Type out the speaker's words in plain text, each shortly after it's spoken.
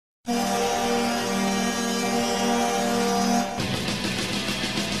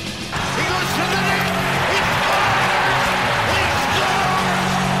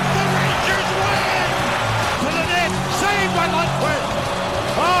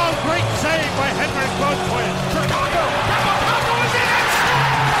both twins. Chicago. Chicago is in and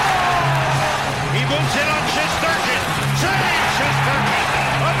scores! He moves in on Shesterkin. Saves Shesterkin.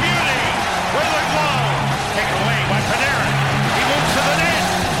 A beauty. With a glove. Taken away by Panarin. He moves to the net.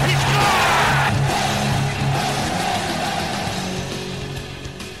 He scores!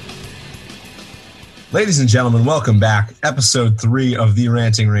 Ladies and gentlemen, welcome back. Episode 3 of the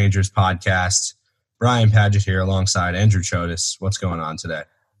Ranting Rangers podcast. Brian Padgett here alongside Andrew Chotis. What's going on today?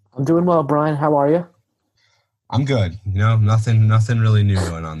 I'm doing well, Brian. How are you? I'm good. You know, nothing really new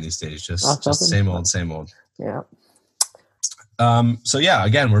going on these days. Just same old. Yeah. So yeah,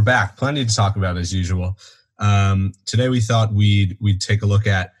 again, we're back. Plenty to talk about as usual. Today we thought we'd take a look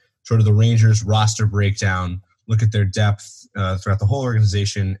at sort of the Rangers roster breakdown, look at their depth throughout the whole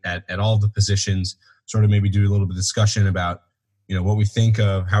organization at all the positions, sort of maybe do a little bit of discussion about, you know, what we think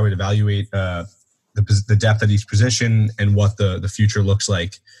of, how we'd evaluate the depth at each position and what the future looks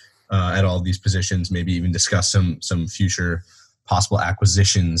like at all of these positions, maybe even discuss some future possible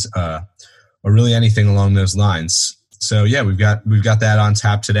acquisitions or really anything along those lines. So yeah, we've got that on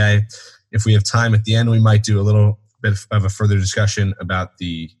tap today. If we have time at the end, we might do a little bit of a further discussion about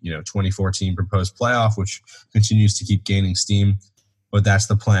the 2014 proposed playoff, which continues to keep gaining steam. But that's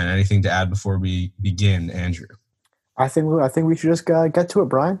the plan. Anything to add before we begin, Andrew? I think we should just get to it,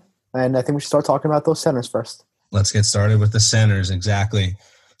 Brian. And I think we should start talking about those centers first. Let's get started with the centers, exactly.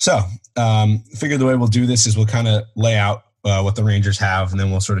 So figure the way we'll do this is we'll kind of lay out what the Rangers have, and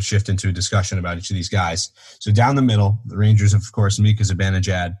then we'll sort of shift into a discussion about each of these guys. So down the middle, the Rangers, of course, Mika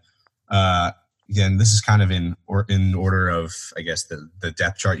Zibanejad. Again, this is kind of in order of, I guess, the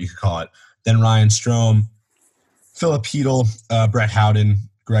depth chart, you could call it. Then Ryan Strome, Philip Hedl, Brett Howden,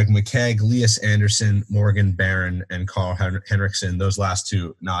 Greg McKegg, Elias Anderson, Morgan Barron, and Carl Henriksen. Those last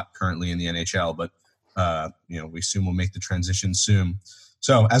two not currently in the NHL, but we assume we'll make the transition soon.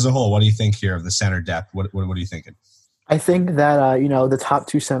 So as a whole, what do you think here of the center depth? What are you thinking? I think that the top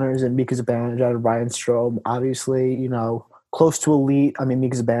two centers in Mika Zibanejad and Ryan Strome, obviously, close to elite. I mean,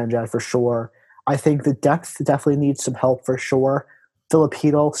 Mika Zibanejad for sure. I think the depth definitely needs some help for sure. Philip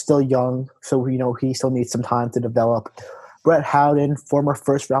Hedl, still young, so he still needs some time to develop. Brett Howden, former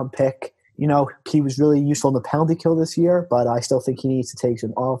first-round pick, he was really useful in the penalty kill this year, but I still think he needs to take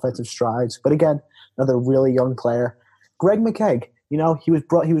some offensive strides. But again, another really young player. Greg McKegg, he was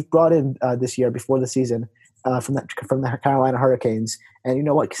brought in this year before the season from the Carolina Hurricanes, and you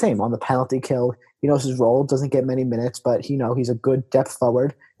know what? Same on the penalty kill. He knows his role, doesn't get many minutes, but he's a good depth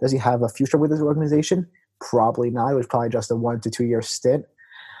forward. Does he have a future with his organization? Probably not. It was probably just a 1 to 2 year stint.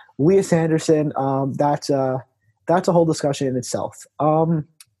 Elias Anderson, that's a whole discussion in itself.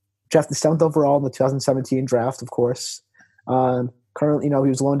 Drafted 7th overall in the 2017 draft, of course. Currently, he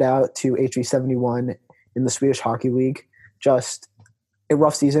was loaned out to HV71 in the Swedish Hockey League. Just a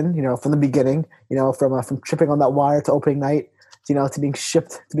rough season, from the beginning. From tripping on that wire to opening night, to being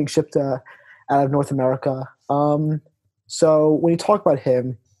shipped out of North America. So when you talk about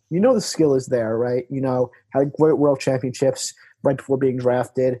him, the skill is there, right? Had great world championships right before being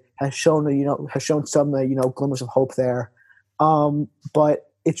drafted. Has shown some glimmers of hope there. But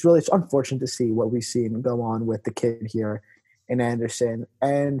it's unfortunate to see what we've seen go on with the kid here in Anderson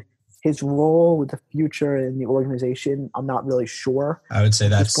and his role with the future in the organization. I'm not really sure. I would say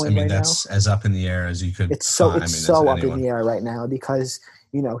that's as up in the air as you could. It's so up in the air right now because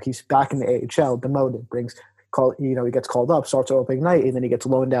he's back in the AHL, demoted, he gets called up, starts opening night, and then he gets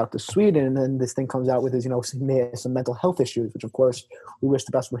loaned out to Sweden, and then this thing comes out with his some mental health issues, which of course we wish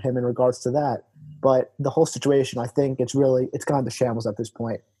the best for him in regards to that. But the whole situation, I think it's gone to shambles at this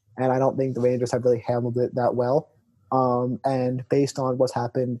point, and I don't think the Rangers have really handled it that well. And based on what's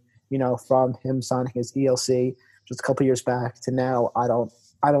happened, from him signing his ELC just a couple years back to now, I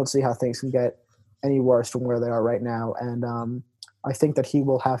don't see how things can get any worse from where they are right now. And I think that he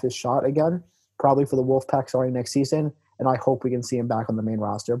will have his shot again, probably for the Wolfpack starting next season, and I hope we can see him back on the main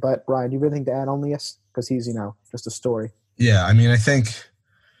roster. But Brian, do you have anything to add on Elias? Because he's, just a story. Yeah, I mean, I think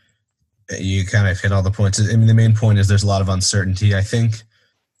you kind of hit all the points. I mean, the main point is there's a lot of uncertainty. I think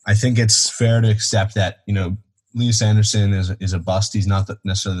it's fair to accept that, Elias Anderson is a bust. He's not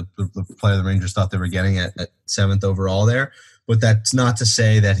necessarily the player the Rangers thought they were getting at 7th overall there. But that's not to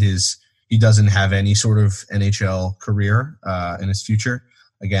say that he doesn't have any sort of NHL career in his future.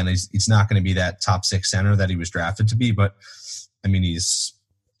 Again, he's not going to be that top 6 center that he was drafted to be. But I mean, he's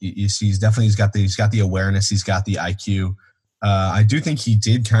got the awareness. He's got the IQ. I do think he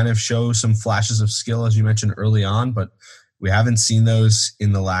did kind of show some flashes of skill, as you mentioned early on, but we haven't seen those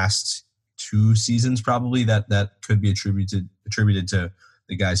in the last 2 seasons probably that could be attributed to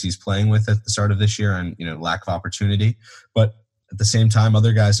the guys he's playing with at the start of this year and, lack of opportunity. But at the same time,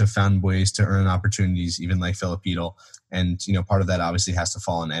 other guys have found ways to earn opportunities, even like Filipino. And, part of that obviously has to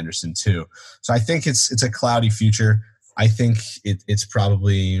fall on Anderson too. So I think it's a cloudy future. I think it's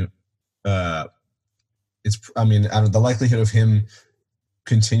probably, the likelihood of him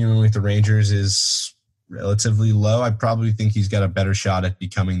continuing with the Rangers is relatively low. I probably think he's got a better shot at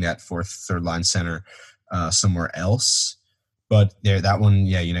becoming that third line center somewhere else. But that one,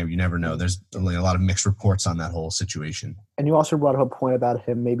 you never know. There's only a lot of mixed reports on that whole situation. And you also brought up a point about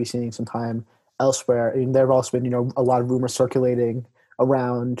him maybe seeing some time elsewhere. I mean, there have also been, a lot of rumors circulating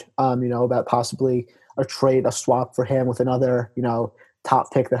around, about possibly a swap for him with another,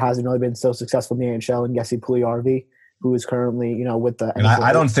 top pick that hasn't really been so successful in the NHL, and Jesse Puljujarvi, who is currently, with the. And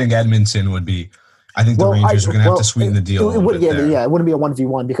I don't think Edmonton would be. I think the Rangers are going to have to sweeten the deal. It wouldn't be a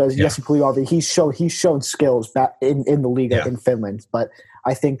 1v1 because Jesse Puljujarvi, he's shown skills back in the league in Finland. But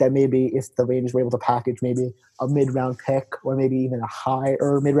I think that maybe if the Rangers were able to package maybe a mid-round pick or maybe even a high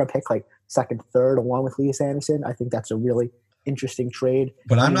or mid-round pick like second, third, along with Elias Anderson, I think that's a really interesting trade.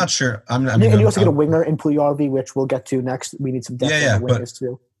 But I'm not sure. And you also get a winger in Puljujarvi, which we'll get to next. We need some depth on the wingers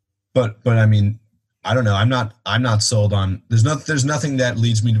too. But I mean, I don't know. I'm not sold on. There's nothing that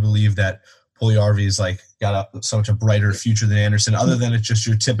leads me to believe that Puljujarvi is got such a brighter future than Anderson, other than it's just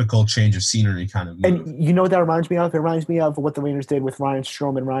your typical change of scenery kind of move. And what that reminds me of? It reminds me of what the Rangers did with Ryan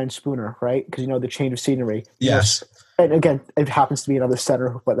Strome and Ryan Spooner, right? Because the change of scenery. Yes. And again, it happens to be another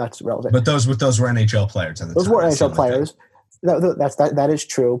center, but that's relevant. But those were NHL players at the time. Those were NHL players. That is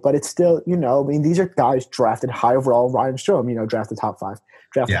true, but it's still, these are guys drafted high overall. Ryan Strome, drafted top 5,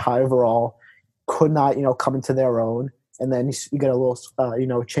 drafted high overall, could not, come into their own. And then you get a little,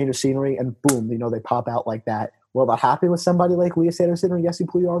 change of scenery, and boom, they pop out like that. Will that happen with somebody like Elias Anderson or Jesse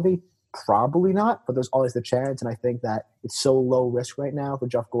Puljujarvi? Probably not, but there's always the chance. And I think that it's so low risk right now for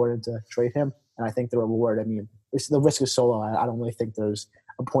Jeff Gordon to trade him. And I think the reward, the risk is so low. I don't really think there's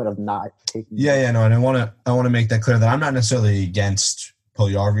a point of not taking. And I want to make that clear that I'm not necessarily against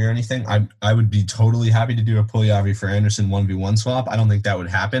Puljujarvi or anything. I would be totally happy to do a Puljujarvi for Anderson 1v1 swap. I don't think that would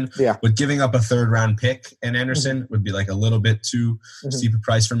happen. Yeah. But giving up a third round pick and Anderson would be a little bit too steep a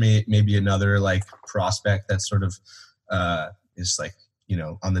price for me. Maybe another prospect that sort of is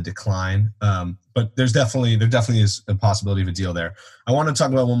on the decline. But there definitely is a possibility of a deal there. I want to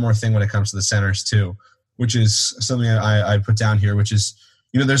talk about one more thing when it comes to the centers too, which is something I put down here, which is,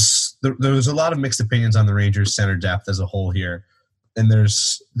 there's a lot of mixed opinions on the Rangers center depth as a whole here. And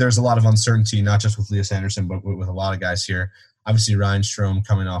there's a lot of uncertainty, not just with Elias Anderson, but with a lot of guys here. Obviously, Ryan Strome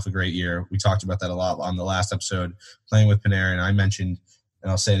coming off a great year. We talked about that a lot on the last episode, playing with Panarin. I mentioned, and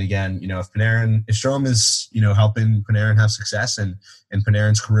I'll say it again, if Strome is, helping Panarin have success and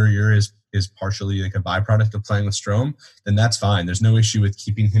Panarin's career year is partially a byproduct of playing with Strome, then that's fine. There's no issue with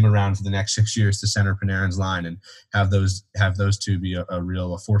keeping him around for the next 6 years to center Panarin's line and have those two be a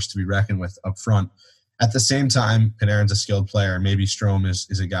real force to be reckoned with up front. At the same time, Panarin's a skilled player. Maybe Strome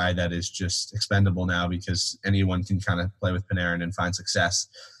is a guy that is just expendable now because anyone can kind of play with Panarin and find success.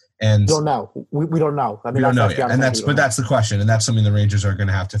 And we don't know. We don't know. We don't know yet. And that's the question. And that's something the Rangers are going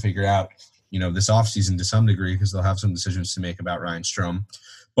to have to figure out, this offseason to some degree, because they'll have some decisions to make about Ryan Strome.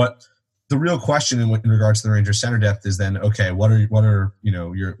 But the real question in regards to the Rangers center depth is then, okay, what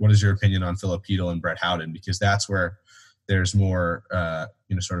is your opinion on Filip Chytil and Brett Howden? Because that's where there's more,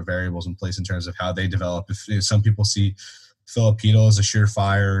 sort of variables in place in terms of how they develop. If some people see Filip Chytil as a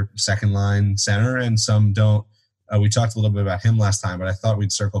surefire second line center, and some don't. We talked a little bit about him last time, but I thought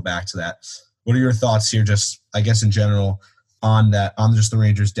we'd circle back to that. What are your thoughts here, just I guess in general, on just the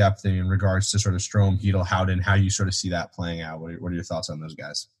Rangers depth in regards to sort of Strome, Chytil, Howden, how you sort of see that playing out? What are your thoughts on those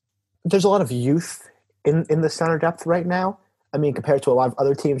guys? There's a lot of youth in the center depth right now. Compared to a lot of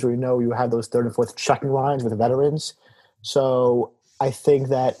other teams where you have those third and fourth checking lines with veterans. So I think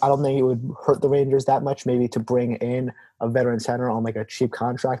that I don't think it would hurt the Rangers that much maybe to bring in a veteran center on a cheap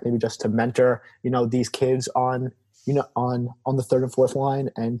contract, maybe just to mentor, these kids on the third and fourth line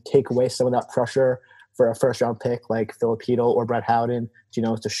and take away some of that pressure for a first round pick like Filip Chytil or Brett Howden,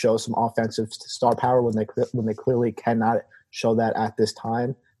 to show some offensive star power when they clearly cannot show that at this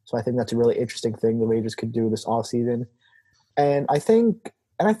time. So I think that's a really interesting thing the Rangers could do this offseason. And I think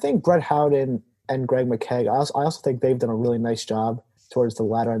Brett Howden and Greg McKegg, I also think they've done a really nice job towards the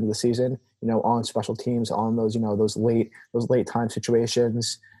latter end of the season, on special teams, on those, those late time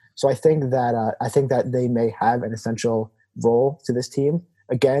situations. So I think that they may have an essential role to this team.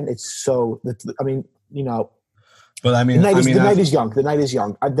 Again, it's so, But the night is young. The night is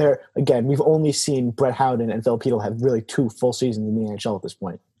young. Again, we've only seen Brett Howden and Filip Chytil have really 2 full seasons in the NHL at this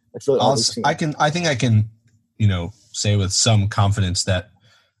point. That's really all we've seen. I think I can, say with some confidence that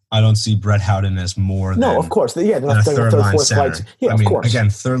I don't see Brett Howden as more No, than of course. Yeah, than a third line center. Lights. Yeah, I mean, of course. again,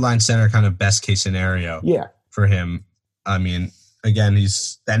 third line center kind of best case scenario for him. I mean, again,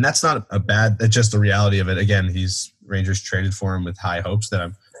 and that's not a bad, that's just the reality of it. Again, Rangers traded for him with high hopes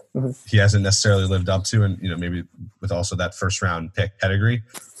that he hasn't necessarily lived up to, and, maybe with also that first round pick pedigree.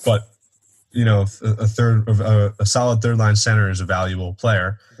 But, a solid third line center is a valuable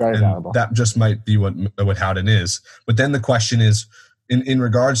player. Very valuable. That just might be what Howden is. But then the question is, in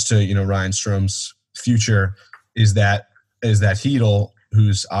regards to, Ryan Strom's future, is that Chytil,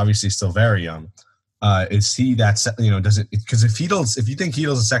 who's obviously still very young, is he that, does it, because if you think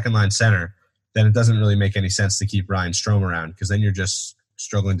Chytil's a second line center, then it doesn't really make any sense to keep Ryan Strome around, because then you're just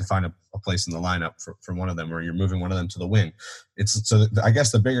struggling to find a place in the lineup for one of them, or you're moving one of them to the wing. I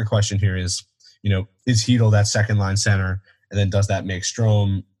guess the bigger question here is, is Chytil that second line center, and then does that make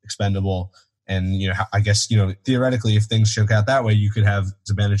Strome expendable? And, I guess, theoretically, if things shook out that way, you could have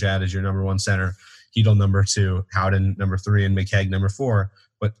Zibanejad as your number one center, Chytil number two, Howden number three, and McKegg number four.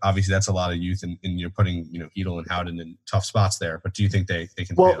 But obviously that's a lot of youth, and you're putting, Chytil and Howden in tough spots there. But do you think they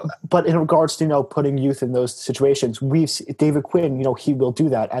can handle that? But in regards to, putting youth in those situations, David Quinn, he will do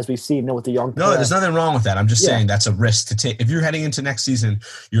that, as we've seen, with the young player. No, there's nothing wrong with that. I'm just saying that's a risk to take. If you're heading into next season,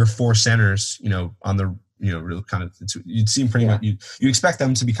 your four centers, on the, really kind of, you'd seem pretty much, you expect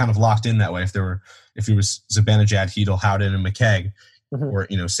them to be kind of locked in that way. If it was Zibanejad, Chytil, Howden, and McKegg, or,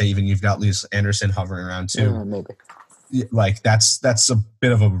 say even you've got Lias Andersson hovering around too. Yeah, maybe. Like that's a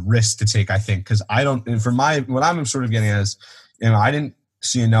bit of a risk to take, I think, because what I'm sort of getting at is, I didn't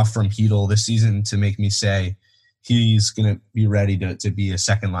see enough from Chytil this season to make me say he's going to be ready to be a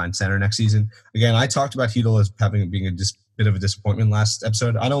second line center next season. Again, I talked about Chytil as being a bit of a disappointment last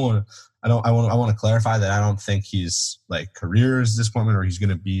episode. I want to clarify that I don't think he's like career is a disappointment, or he's going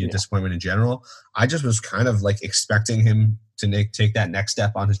to be a disappointment in general. I just was kind of like expecting him to take that next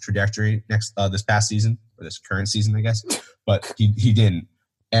step on his trajectory this past season, or this current season, I guess, but he didn't,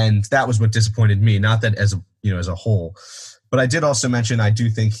 and that was what disappointed me. Not that as a whole, but I did also mention I do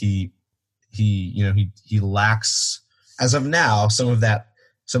think he lacks, as of now, some of that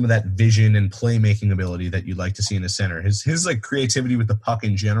vision and playmaking ability that you'd like to see in a center. His like creativity with the puck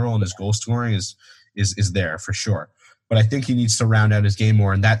in general and his goal scoring is there for sure. But I think he needs to round out his game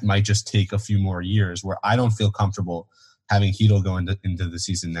more, and that might just take a few more years, where I don't feel comfortable having Chytil go into the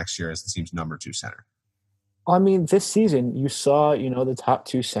season next year as the team's number two center. I mean, this season you saw, the top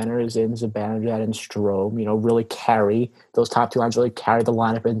two centers in Zibanejad and Strome, really carry those top two lines, really carry the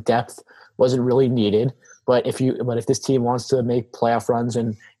lineup, and depth wasn't really needed. But if this team wants to make playoff runs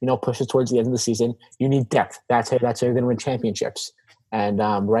and, push it towards the end of the season, you need depth. That's how you're going to win championships. And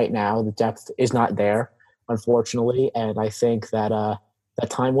right now the depth is not there, unfortunately. And I think that that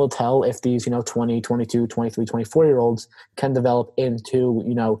time will tell if these, 20, 22, 23, 24-year-olds can develop into,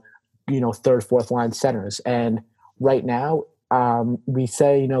 third, fourth line centers. And right now, we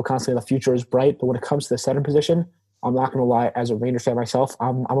say, constantly the future is bright, but when it comes to the center position, I'm not going to lie, as a Rangers fan myself,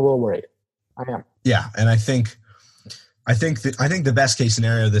 I'm a little worried. I am. Yeah, and I think the best case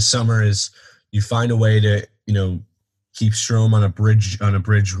scenario this summer is you find a way to, keep Strome on a bridge,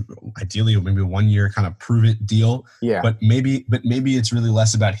 ideally maybe a 1 year kind of prove it deal. Yeah. But maybe it's really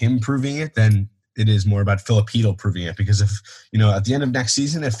less about him proving it than it is more about Filip Chytil proving it. Because if, at the end of next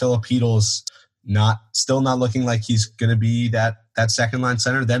season, if Filip Chytil's still not looking like he's going to be that second line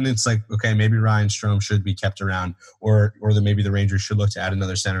center, then it's like, okay, maybe Ryan Strome should be kept around, or maybe the Rangers should look to add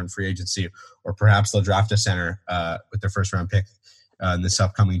another center in free agency, or perhaps they'll draft a center with their first round pick in this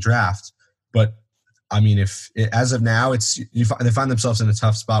upcoming draft. But I mean, as of now, they find themselves in a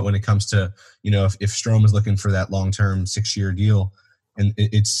tough spot when it comes to, if Strome is looking for that long-term 6-year deal, and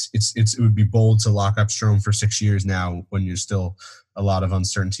it would be bold to lock up Strome for 6 years now when there's still a lot of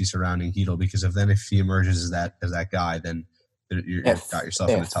uncertainty surrounding Chytil, because if he emerges as that guy, then you've got yourself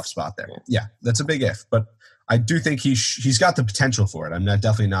in a tough spot there. Yeah, that's a big if, but I do think he's got the potential for it. I'm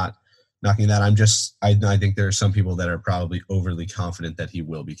definitely not knocking that. I think there are some people that are probably overly confident that he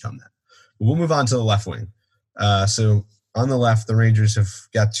will become that. We'll move on to the left wing. So on the left, the Rangers have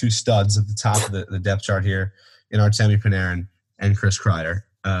got two studs at the top of the depth chart here in Artemi Panarin and Chris Kreider.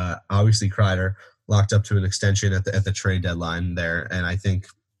 Obviously, Kreider locked up to an extension at the trade deadline there. And I think,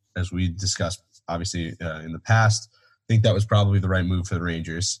 as we discussed, obviously, in the past, I think that was probably the right move for the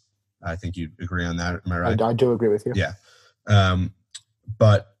Rangers. I think you'd agree on that. Am I right? I do agree with you. Yeah.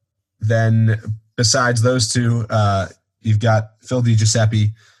 But then besides those two, you've got Phil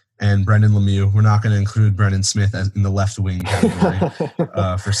DiGiuseppe and Brendan Lemieux. We're not going to include Brendan Smith in the left wing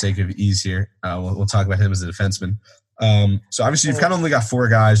category for sake of ease here. We'll talk about him as a defenseman. So obviously you've kind of only got 4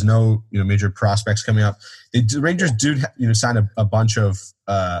 guys, no major prospects coming up. The Rangers do sign a bunch of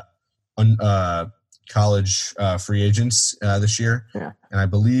college free agents this year, and I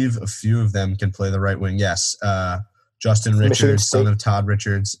believe a few of them can play the right wing. Yes, Justin Richards, son of Todd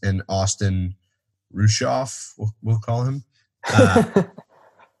Richards, and Austin Rushoff, we'll call him.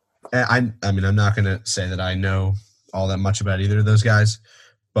 And I'm not going to say that I know all that much about either of those guys,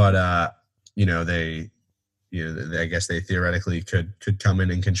 but they I guess they theoretically could come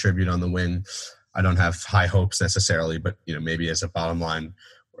in and contribute on the wing. I don't have high hopes necessarily, but maybe as a bottom line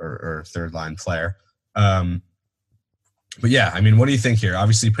or third line player. But yeah, what do you think here?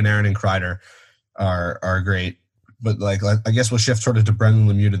 Obviously, Panarin and Kreider are great, but I guess we'll shift sort of to Brendan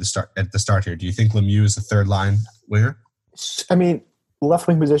Lemieux at the start here. Do you think Lemieux is a third line winger? Left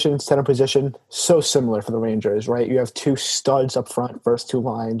wing position, center position, so similar for the Rangers, right? You have 2 studs up front, first 2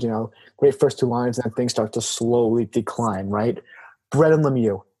 lines, great first 2 lines, and then things start to slowly decline, right? Brendan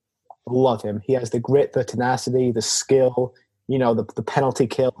Lemieux, love him. He has the grit, the tenacity, the skill, the penalty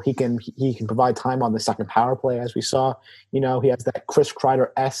kill. He can provide time on the second power play, as we saw. He has that Chris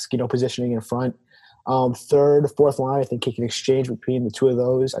Kreider-esque, positioning in front. Third, fourth line, I think he can exchange between the 2 of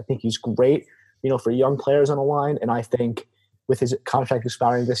those. I think he's great, for young players on the line, and I think with his contract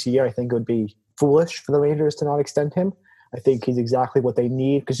expiring this year, I think it would be foolish for the Rangers to not extend him. I think he's exactly what they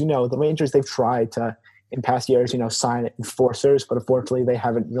need because, the Rangers, they've tried to, in past years, sign enforcers, but unfortunately they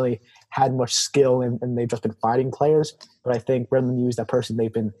haven't really had much skill and they've just been fighting players. But I think Brendan Lemieux is that person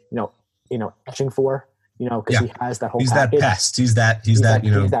they've been, etching for, because he has that whole package. That pest. He's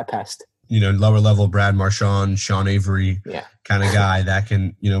that pest. Lower level Brad Marchand, Sean Avery kind of guy that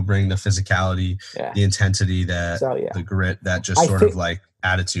can, bring the physicality, the intensity, the grit, that just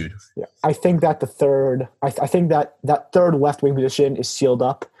attitude. Yeah. I think that that third left wing position is sealed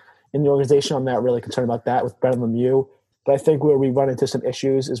up in the organization. I'm not really concerned about that with Brendan Lemieux. But I think where we run into some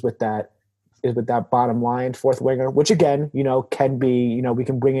issues is with that bottom line fourth winger, which again, can be, we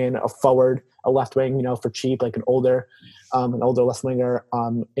can bring in a forward, a left wing, for cheap, like an older left winger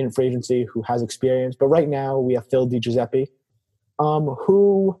in free agency who has experience. But right now we have Phil DiGiuseppe,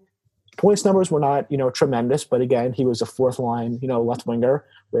 who points numbers were not, tremendous, but again, he was a fourth line, left winger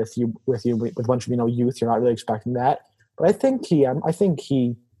with a bunch of, youth. You're not really expecting that. But I think he,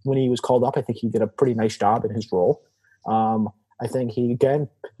 when he was called up, I think he did a pretty nice job in his role. I think he, again,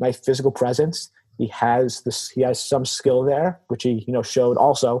 nice physical presence. He has some skill there, which he, showed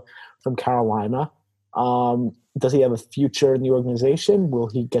also from Carolina. Does he have a future in the organization? Will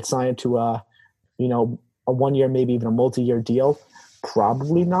he get signed to a 1 year, maybe even a multi-year deal?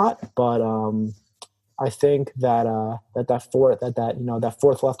 Probably not. But I think that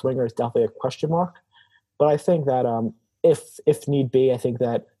fourth left winger is definitely a question mark. But I think that if need be, I think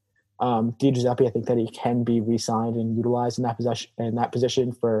that DiGiuseppe, I think that he can be re-signed and utilized in that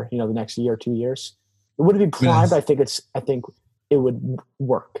position for the next year or 2 years. It wouldn't be prime, but I think it would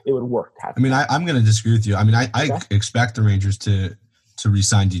work. It would work. I'm going to disagree with you. I expect the Rangers to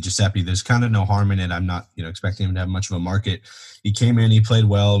re-sign DiGiuseppe. There's kind of no harm in it. I'm not expecting him to have much of a market. He came in, he played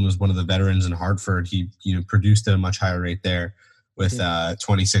well, and was one of the veterans in Hartford. He produced at a much higher rate there with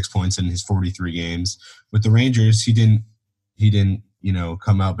 26 points in his 43 games. With the Rangers, he didn't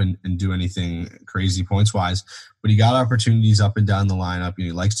come up and do anything crazy points wise, but he got opportunities up and down the lineup.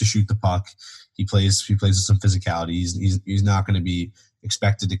 He likes to shoot the puck. He plays with some physicality. He's not going to be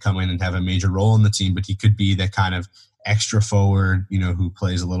expected to come in and have a major role in the team, but he could be that kind of extra forward, who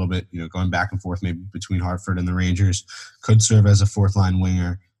plays a little bit, going back and forth maybe between Hartford and the Rangers, could serve as a fourth line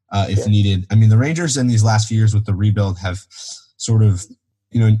winger if needed. The Rangers in these last few years with the rebuild have sort of,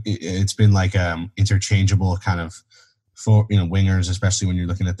 it's been like interchangeable kind of for wingers, especially when you're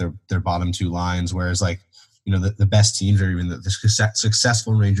looking at their bottom 2 lines, whereas the best teams, or even the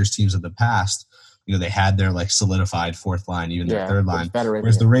successful Rangers teams of the past, they had their solidified fourth line, even their third line.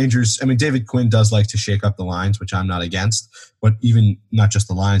 Whereas the Rangers, David Quinn does like to shake up the lines, which I'm not against, but even not just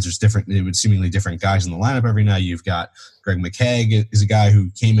the lines, there's seemingly different guys in the lineup every night. You've got Greg McKegg is a guy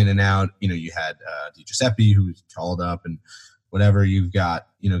who came in and out. You had DiGiuseppe who was called up and whatever. You've got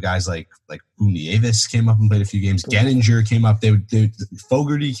guys like Boone Davis came up and played a few games. Gettinger came up.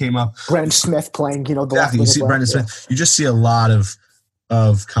 Fogarty came up. Brendan Smith playing. Exactly. You see Brendan Smith. You just see a lot of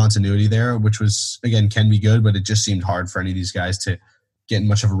continuity there, which was, again, can be good, but it just seemed hard for any of these guys to get in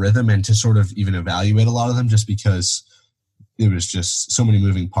much of a rhythm and to sort of even evaluate a lot of them, just because it was just so many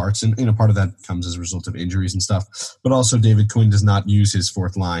moving parts. And, part of that comes as a result of injuries and stuff. But also David Quinn does not use his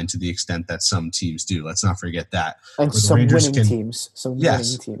fourth line to the extent that some teams do. Let's not forget that. And some winning teams do.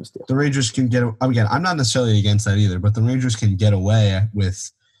 The Rangers can get – again, I'm not necessarily against that either, but the Rangers can get away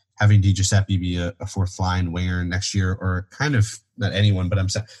with having DiGiuseppe be a fourth line winger next year, or kind of not anyone, but I'm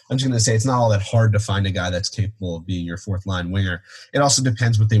just going to say it's not all that hard to find a guy that's capable of being your fourth line winger. It also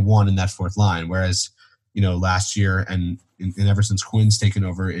depends what they want in that fourth line. Whereas, last year and ever since Quinn's taken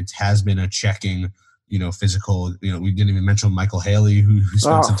over, it has been a checking, physical. We didn't even mention Michael Haley, who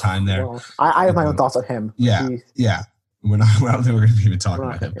spent some time there. Well, I have my own thoughts on him. Yeah. I don't think we're going to be even talking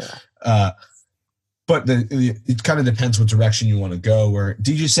about him. Yeah. But it kind of depends what direction you want to go. Where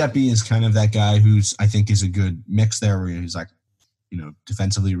DiGiuseppe is kind of that guy who's, I think, is a good mix there, where he's like,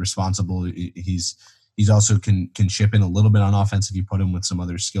 defensively responsible. He's also can chip in a little bit on offense if you put him with some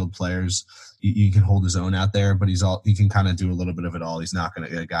other skilled players. He can hold his own out there, but he can kind of do a little bit of it all. He's not going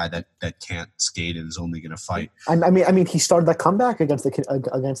to be a guy that can't skate and is only going to fight. I mean, he started that comeback against the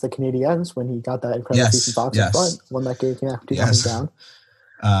Canadiens when he got that incredible decent box in front, won that game, 2-0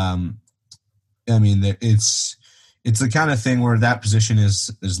 down. I mean, it's the kind of thing where that position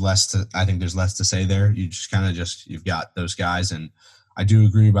is less to. I think there's less to say there. You just kind of you've got those guys, and I do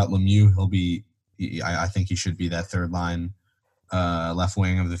agree about Lemieux. I think he should be that third line left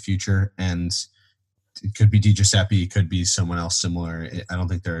wing of the future, and it could be DiGiuseppe, it could be someone else similar. I don't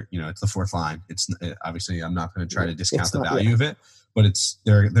think they're it's the fourth line. It's obviously I'm not going to try to discount the value of it, but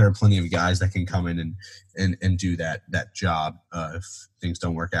there are plenty of guys that can come in and do that job if things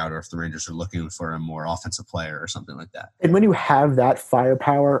don't work out, or if the Rangers are looking for a more offensive player or something like that. And when you have that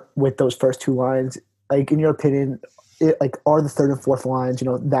firepower with those first two lines, like in your opinion, are the third and fourth lines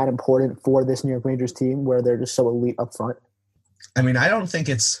that important for this New York Rangers team where they're just so elite up front? I mean, I don't think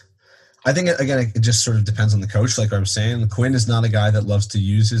it's. I think again, it just sort of depends on the coach. Like I was saying, Quinn is not a guy that loves to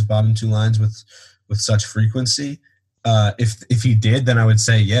use his bottom two lines with such frequency. If he did, then I would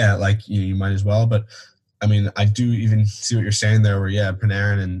say, you might as well. But I mean, I do even see what you're saying there, where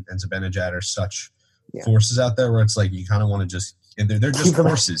Panarin and Zibanejad are such forces out there, where it's like you kind of want to just they're just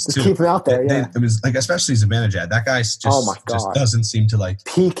forces too. Keep them out there, especially Zibanejad. That guy just doesn't seem to like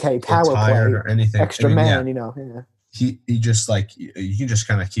PK power play or anything. Extra man, Yeah. He just you can just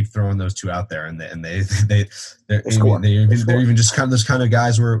kind of keep throwing those two out there, and they're even just kind of those kind of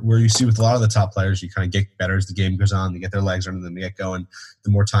guys where you see with a lot of the top players, you kind of get better as the game goes on. They get their legs under them, they get going.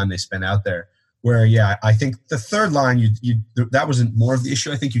 The more time they spend out there, where I think the third line that wasn't more of the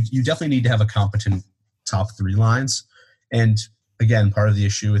issue. I think you definitely need to have a competent top three lines, and again, part of the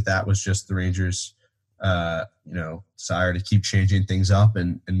issue with that was just the Rangers, desire to keep changing things up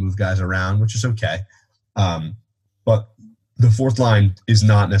and move guys around, which is okay. But the fourth line is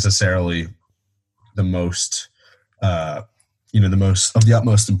not necessarily the most, the most of the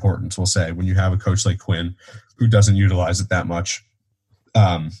utmost importance, we'll say, when you have a coach like Quinn who doesn't utilize it that much.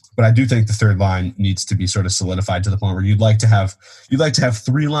 But I do think the third line needs to be sort of solidified to the point where you'd like to have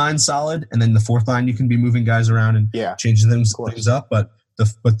three lines solid, and then the fourth line you can be moving guys around and changing things up. But the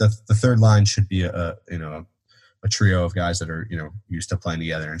third line should be a trio of guys that are used to playing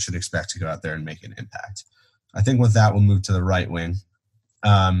together and should expect to go out there and make an impact. I think with that we'll move to the right wing.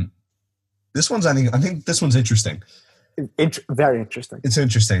 I think this one's interesting. Very interesting. It's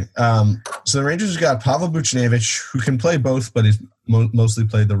interesting. So the Rangers have got Pavel Buchnevich, who can play both, but is mostly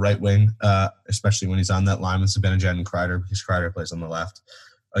played the right wing, especially when he's on that line with Zibanejad and Kreider, because Kreider plays on the left.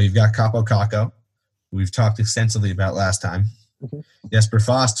 You've got Kaapo Kakko, who we've talked extensively about last time. Mm-hmm. Jesper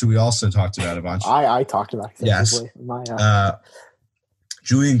Fast, who we also talked about a bunch. I talked about extensively. Yes.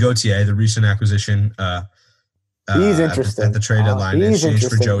 Julien Gauthier, the recent acquisition. He's interesting. At the trade deadline in exchange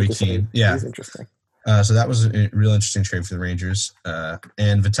for Joey Keane. Yeah. He's interesting. So that was a real interesting trade for the Rangers.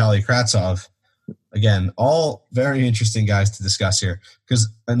 And Vitaly Kravtsov, again, all very interesting guys to discuss here. Because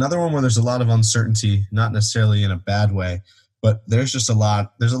another one where there's a lot of uncertainty, not necessarily in a bad way, but there's just a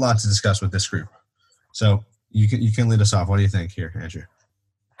lot to discuss with this group. So you can lead us off. What do you think here, Andrew?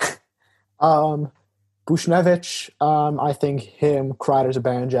 Buchnevich, I think him, Kreider,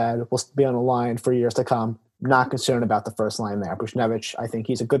 Zibanejad will be on the line for years to come. Not concerned about the first line there. Buchnevich, I think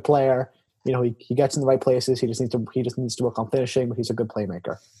he's a good player. He gets in the right places. He just needs to work on finishing, but he's a good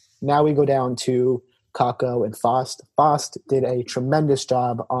playmaker. Now we go down to Kakko and Fast. Fast did a tremendous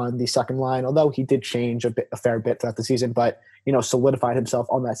job on the second line, although he did change a fair bit throughout the season, but solidified himself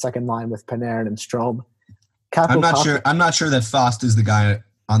on that second line with Panarin and Strome. I'm not sure that Fast is the guy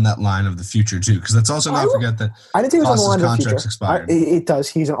on that line of the future too, because let's also not forget that I didn't think he was on the line of the future. Expired. It does.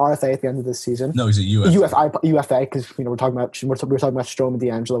 He's an RFA at the end of this season. No, he's a UFA. Because we're talking about Strome and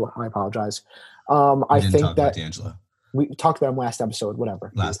D'Angelo. I apologize. I think that D'Angelo. We talked about him last episode.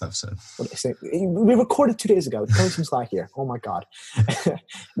 Whatever. Last episode. We recorded 2 days ago. It totally seems like here. Oh my god.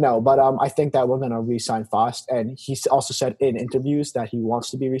 No, but I think that we're going to re-sign Fast, and he's also said in interviews that he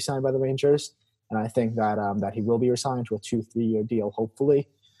wants to be re-signed by the Rangers, and I think that he will be re-signed to a 2-3 year deal, hopefully.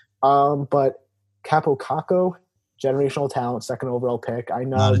 But Capo Caco, generational talent, second overall pick. I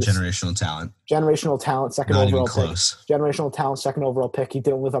know Not a generational talent. Generational talent, second Not overall even close. pick. Generational talent, second overall pick. He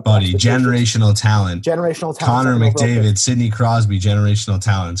didn't live up. Buddy, to generational talent. Generational talent. Connor McDavid, Sidney Crosby, generational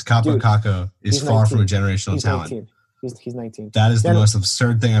talents. Capo Caco is far from a generational talent. 19. He's 19. That is the most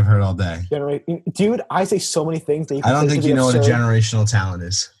absurd thing I've heard all day. Dude, I say so many things that I don't think you know what a generational talent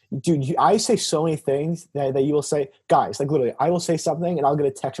is. Dude, I say so many things that you will say, guys, like literally, I will say something and I'll get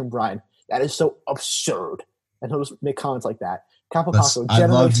a text from Brian. That is so absurd. And he'll just make comments like that. Capo Caco,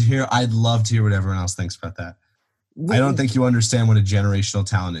 I'd love to hear what everyone else thinks about that. I don't think you understand what a generational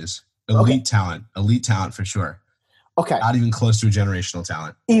talent is. Elite talent for sure. Okay. Not even close to a generational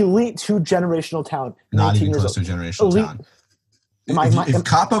talent. Elite to generational talent. Not even close to a generational talent. If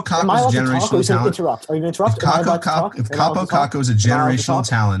Capo Caco is a generational talent, are you going to interrupt? If Capo Caco is a generational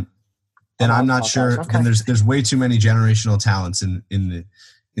talent, then I'm not sure. And there's way too many generational talents in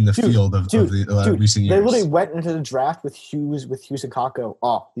the field of the recent years. They literally went into the draft with Hughes and Caco.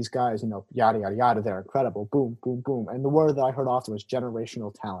 Oh, these guys, yada yada yada. They're incredible. Boom, boom, boom. And the word that I heard often was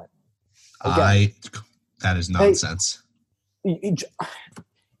generational talent. Again, that is nonsense.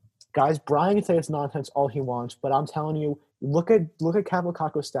 Guys, Brian can say it's nonsense all he wants, but I'm telling you, look at Capo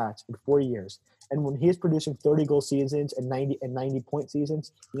Caco's stats in 4 years, and when he is producing 30-goal seasons and 90-point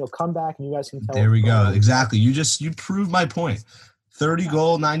seasons, come back and you guys can tell. There we go. Exactly. You proved my point.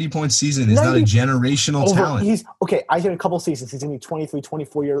 30-goal, 90-point season is not a generational talent. I think a couple of seasons. He's going to be 23,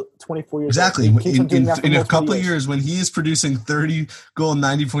 24 years. Exactly. In a couple of years, when he is producing 30-goal,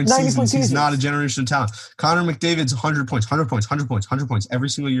 90-point seasons, he's not a generational talent. Connor McDavid's 100 points every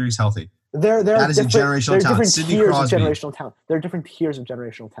single year he's healthy. That is a generational talent. Sidney Crosby. Generational talent. There are different tiers of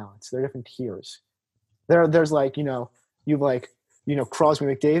generational talents. There are different tiers. There's Crosby,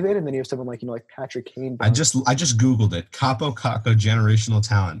 McDavid, and then you have someone like Patrick Kane. I just Googled it. Capo Caco generational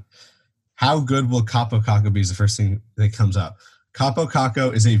talent. How good will Capo Caco be is the first thing that comes up. Capo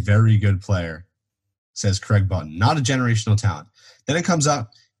Caco is a very good player, says Craig Button. Not a generational talent. Then it comes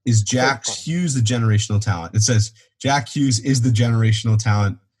up, is Jack Hughes the generational talent? It says Jack Hughes is the generational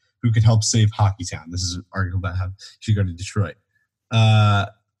talent who could help save Hockeytown. This is an article about how he should go to Detroit. He's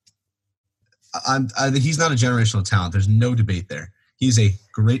not a generational talent. There's no debate there. He's a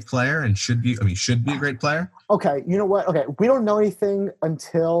great player and should be a great player. Okay, you know what? Okay, we don't know anything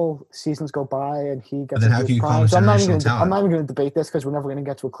until seasons go by and he gets. But then how can you call him so generational talent? I'm not even going to debate this because we're never going to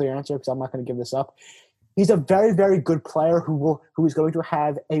get to a clear answer because I'm not going to give this up. He's a very, very good player who is going to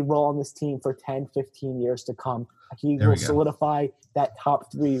have a role on this team for 10, 15 years to come. He will solidify that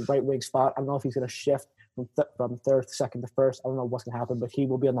top 3 right wing spot. I don't know if he's going to shift from third, second to first. I don't know what's going to happen, but he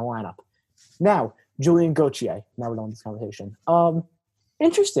will be in the lineup. Now, Julien Gauthier. Now we're done with this conversation.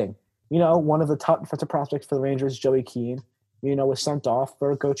 Interesting. One of the top defensive prospects for the Rangers, Joey Keane, was sent off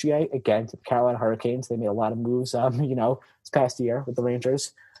for Gauthier again to the Carolina Hurricanes. They made a lot of moves, this past year with the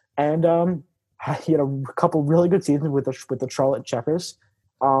Rangers, and he had a couple really good seasons with the Charlotte Checkers.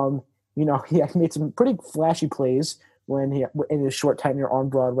 He had made some pretty flashy plays in his short tenure on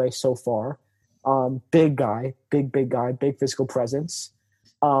Broadway so far. Big guy, big guy, big physical presence.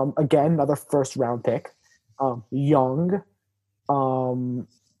 Again, another first round pick. Young.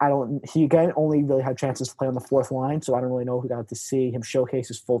 He again only really had chances to play on the fourth line, so I don't really know if we got to see him showcase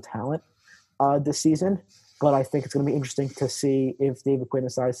his full talent this season. But I think it's going to be interesting to see if David Quinn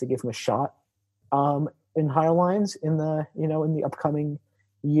decides to give him a shot in higher lines in the upcoming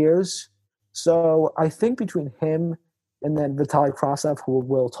years. So I think between him and then Vitaly Krasov, who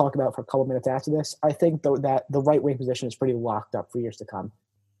we'll talk about for a couple minutes after this, I think that the right wing position is pretty locked up for years to come.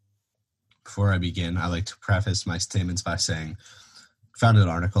 Before I begin, I like to preface my statements by saying, found an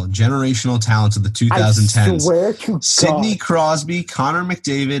article, generational talents of the 2010s. I swear to God. Sidney Crosby, Connor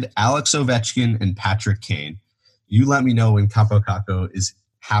McDavid, Alex Ovechkin, and Patrick Kane. You let me know when Capo Caco is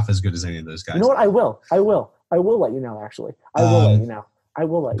half as good as any of those guys. You know what? I will let you know, actually. I will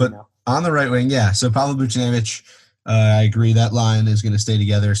let you know. On the right wing, yeah. So Pavel Buchnevich, I agree that line is going to stay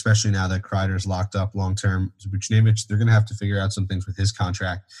together, especially now that Kreider's locked up long-term. So Buchnevich, they're going to have to figure out some things with his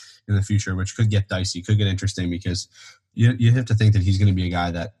contract in the future, which could get dicey, could get interesting, because you have to think that he's going to be a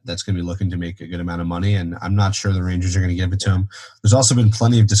guy that's going to be looking to make a good amount of money, and I'm not sure the Rangers are going to give it to him. There's also been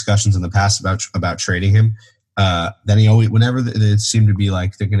plenty of discussions in the past about trading him. Then he always, whenever they seem to be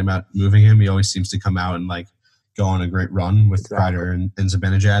thinking about moving him, he always seems to come out and go on a great run with Kreider and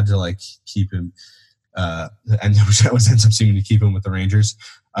Zibanejad to keep him. And that always ends up seeming to keep him with the Rangers.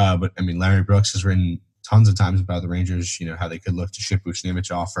 But I mean, Larry Brooks has written tons of times about the Rangers, how they could look to ship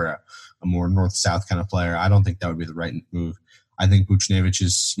Buchnevich off for a more north-south kind of player. I don't think that would be the right move. I think Buchnevich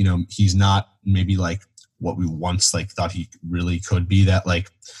is, he's not maybe what we once thought he really could be, that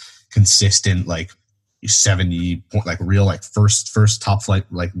consistent, like 70 point, like real, like first top flight,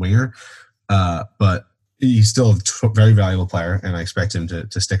 like winger. But he's still a very valuable player, and I expect him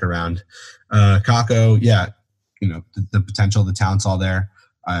to stick around. Kakko, yeah, the potential, the talent's all there.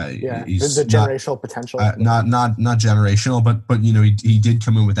 He's the generational potential. Not generational, but he did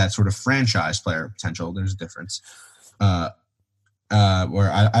come in with that sort of franchise player potential. There's a difference. Where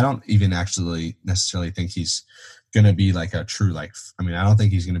I don't even actually necessarily think he's going to be like a true, like, I mean, I don't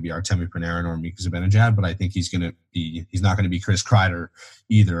think he's going to be Artemi Panarin or Mika Zibanejad, but I think he's not going to be Chris Kreider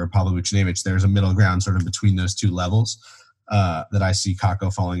either, or Pavel Buchnevich. There's a middle ground sort of between those two levels that I see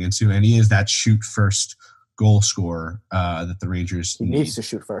Kakko falling into. And he is that shoot first goal scorer that the Rangers needs to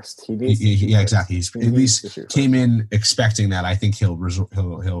shoot first. Exactly. He's at least came in expecting that. I think he'll resort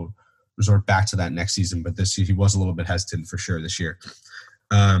back to that next season, but this year he was a little bit hesitant for sure this year.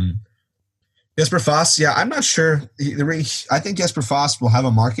 Jesper Fast, yeah, I'm not sure. I think Jesper Fast will have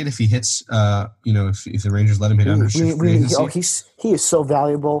a market if he hits. If the Rangers let him hit under free agency. He is so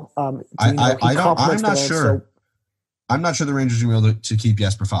valuable. I'm not sure. I'm not sure the Rangers are going to be able to keep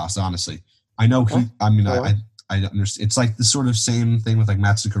Jesper Fast. Honestly, I know he. I mean, I understand. It's like the sort of same thing with like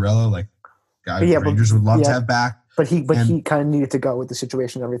Matt Zuccarello, like guy the Rangers would love to have back. But he kind of needed to go with the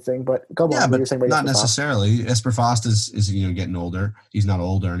situation and everything. But go on. But not necessarily. Jesper Fast is getting older. He's not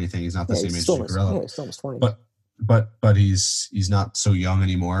old or anything. He's not the same age as Zuccarello. He's almost 20. But he's not so young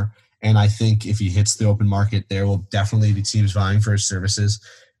anymore. And I think if he hits the open market, there will definitely be teams vying for his services.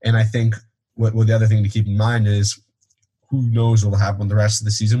 And I think what the other thing to keep in mind is who knows what will happen the rest of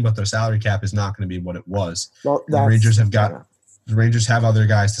the season, but their salary cap is not going to be what it was. Well, the Rangers have other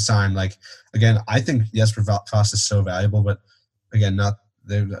guys to sign. Like, again, I think Jesper Fast is so valuable, but again, not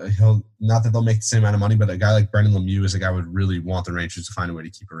that they'll make the same amount of money, but a guy like Brendan Lemieux is a guy who would really want the Rangers to find a way to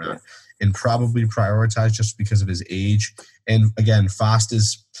keep around and probably prioritize just because of his age. And again, Fast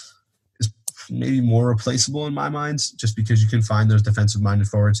is maybe more replaceable in my mind, just because you can find those defensive-minded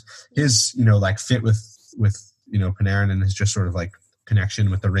forwards. His, like fit with Panarin and his just sort of like connection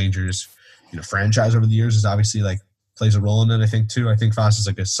with the Rangers, franchise over the years is obviously like plays a role in it, I think, too. I think Fast is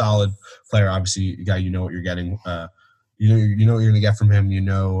like a solid player. Obviously, a guy what you're getting. You know what you're going to get from him. You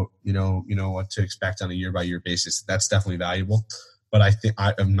know what to expect on a year-by-year basis. That's definitely valuable. But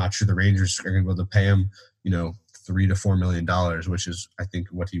I'm not sure the Rangers are going to be able to pay him, $3 to $4 million, which is, I think,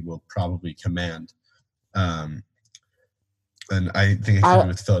 what he will probably command. And I think it could be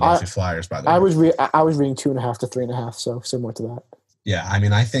with the Philadelphia Flyers, by the way. I was reading 2.5 to 3.5, so similar to that. Yeah, I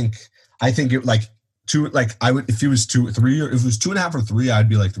mean, I think it like. I would, if it was 2 or 3, or if it was 2.5 or 3, I'd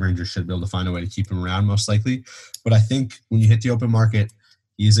be like the Rangers should be able to find a way to keep him around most likely. But I think when you hit the open market,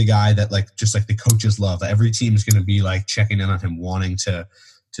 he's a guy that just like the coaches love. Every team is going to be like checking in on him, wanting to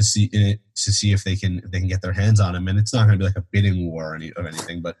see if they can get their hands on him. And it's not going to be like a bidding war or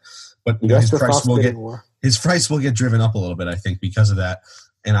anything. But his price will get driven up a little bit, I think, because of that.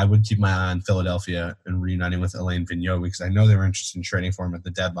 And I would keep my eye on Philadelphia and reuniting with Alain Vigneault, because I know they were interested in trading for him at the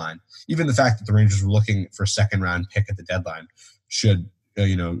deadline. Even the fact that the Rangers were looking for a second-round pick at the deadline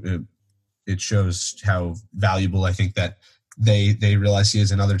it shows how valuable I think that they realize he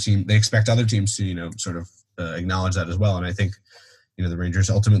is another team. They expect other teams to sort of acknowledge that as well. And I think the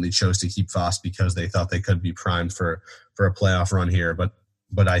Rangers ultimately chose to keep Fast because they thought they could be primed for a playoff run here.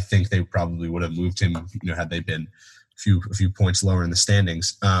 But I think they probably would have moved him had they been a few points lower in the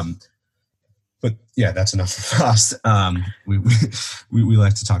standings. But yeah, that's enough for Fast. We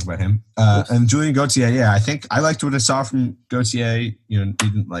like to talk about him. And Julien Gauthier, yeah, I think I liked what I saw from Gauthier.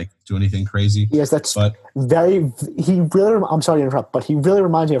 Didn't like do anything crazy. Yes, I'm sorry to interrupt, but he really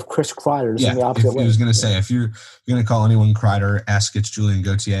reminds me of Chris Kreider in the opposite way. I was going to say, if you're going to call anyone Kreider-esque, it's Julien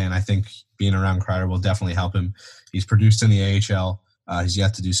Gauthier, and I think being around Kreider will definitely help him. He's produced in the AHL. He's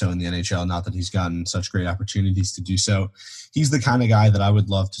yet to do so in the NHL. Not that he's gotten such great opportunities to do so. He's the kind of guy that I would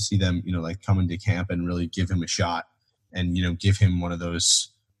love to see them, come into camp and really give him a shot, and give him one of those,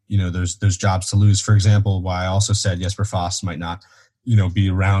 those jobs to lose. For example, why I also said Jesper Fast might not, be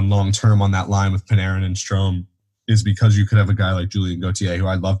around long term on that line with Panarin and Strome is because you could have a guy like Julien Gauthier, who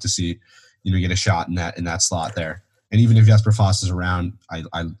I'd love to see, get a shot in that slot there. And even if Jesper Fast is around,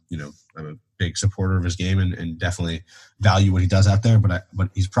 I'm a big supporter of his game and definitely value what he does out there, but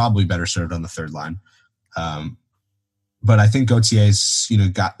he's probably better served on the third line. But I think Gautier's, a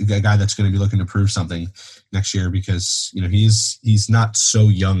guy that's going to be looking to prove something next year because, he's not so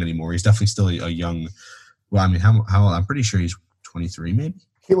young anymore. He's definitely still a young. Well, I mean, how old? I'm pretty sure he's 23, maybe.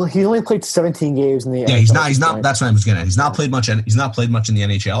 He only played 17 games in the. Yeah, he's not. That's what I was getting at. He's not played much. He's not played much in the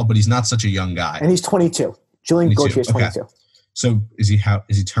NHL, but he's not such a young guy. And he's 22. Julien Gauthier is 22. Okay. So is he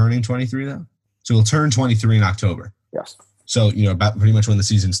turning 23 though? So he'll turn 23 in October. Yes. So, about pretty much when the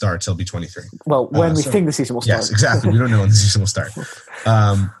season starts, he'll be 23. Well, when we think the season will start. Yes, exactly. We don't know when the season will start.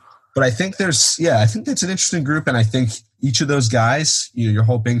 But I think I think that's an interesting group. And I think each of those guys, you're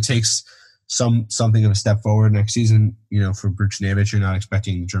hoping takes something of a step forward next season. For Buchnevich, you're not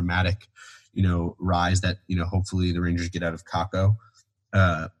expecting dramatic, rise that, hopefully the Rangers get out of Kakko.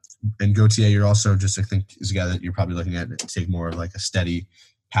 And Gauthier, you're also I think is a guy that you're probably looking at to take more of like a steady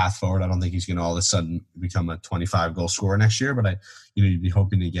path forward. I don't think he's going to all of a sudden become a 25 goal scorer next year, but you'd be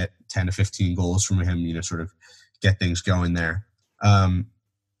hoping to get 10 to 15 goals from him, sort of get things going there. And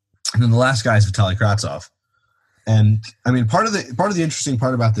then the last guy is Vitaly Kravtsov. And I mean, part of the interesting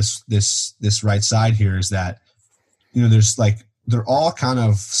part about this right side here is that, there's they're all kind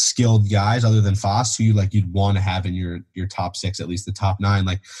of skilled guys other than Foss who you'd want to have in your top six, at least the top nine.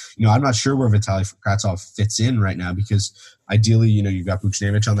 I'm not sure where Vitaly Kravtsov fits in right now because ideally, you've got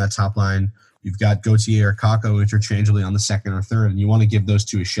Buchnevich on that top line. You've got Gauthier or Kakko interchangeably on the second or third, and you want to give those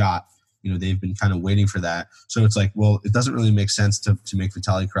two a shot. They've been kind of waiting for that. So it's it doesn't really make sense to make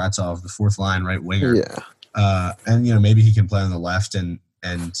Vitaly Kravtsov the fourth line right winger. Yeah. And maybe he can play on the left and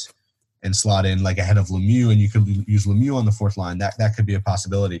slot in ahead of Lemieux, and you could use Lemieux on the fourth line. That could be a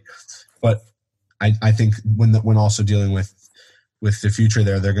possibility. But I think when also dealing with the future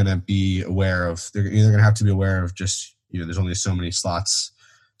there, they're going to be aware of. They're either going to have to be aware of just there's only so many slots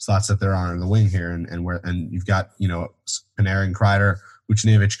that there are in the wing here, and you've got Panarin, Kreider,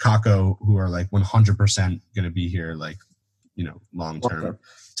 Buchnevich, Kakko, who are 100% going to be here, long term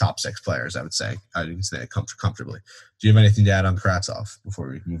top six players. I would say comfortably. Do you have anything to add on Kravtsov before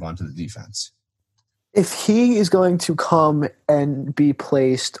we move on to the defense? If he is going to come and be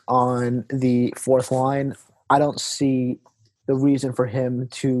placed on the fourth line, I don't see the reason for him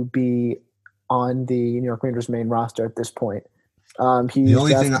to be on the New York Rangers main roster at this point.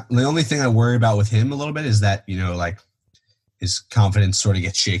 The only thing I worry about with him a little bit is that his confidence sort of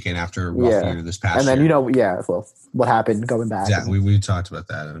gets shaken after a rough year this past year. And then what happened going back. Exactly. We talked about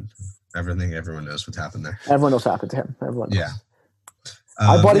that. And everyone knows what happened there. Everyone knows what happened to him. Everyone knows. Yeah.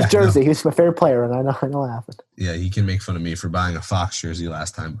 I bought his jersey. He's my favorite player, and I know what happened. Yeah, he can make fun of me for buying a Fox jersey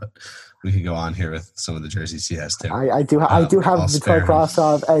last time, but we could go on here with some of the jerseys he has too. I do have Vitaly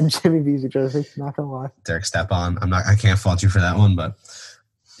Kravtsov and Jimmy Vesey jersey. Not gonna lie. Derek Stepan. I can't fault you for that one, but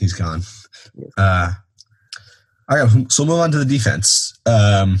he's gone. Yeah. All right, so we'll move on to the defense.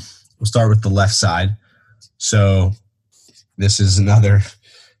 We'll start with the left side. So this is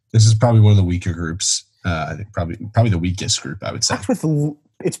probably one of the weaker groups. I think probably the weakest group, I would say.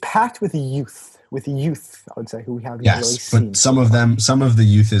 It's packed with youth. I would say, who we haven't really seen. But some of the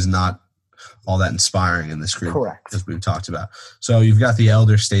youth is not all that inspiring in this group. Correct. As we've talked about. So you've got the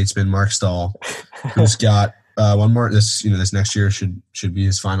elder statesman, Mark Stahl, who's got one more. This next year should be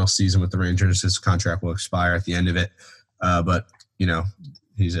his final season with the Rangers. His contract will expire at the end of it. But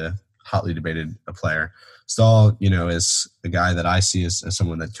he's a hotly debated player. Stahl, is a guy that I see as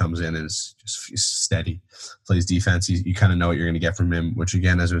someone that comes in and is just steady, plays defense. You kind of know what you're going to get from him, which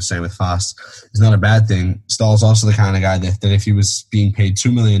again, as I was saying with Foss, is not a bad thing. Stahl is also the kind of guy that if he was being paid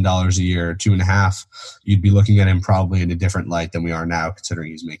 $2 million a year, 2.5, you'd be looking at him probably in a different light than we are now,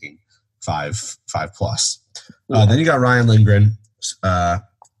 considering he's making five plus. Then you got Ryan Lindgren,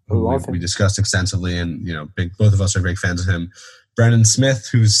 who we discussed extensively, and both of us are big fans of him. Brendan Smith,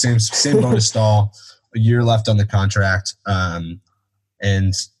 who's same boat as Stahl, a year left on the contract, and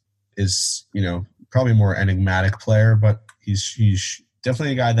is probably a more enigmatic player, but he's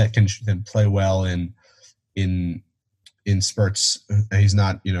definitely a guy that can play well in spurts. He's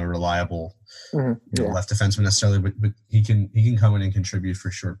not reliable left defenseman necessarily, but he can come in and contribute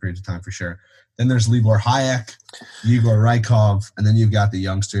for short periods of time for sure. Then there's Libor Hayek, Igor Rykov, and then you've got the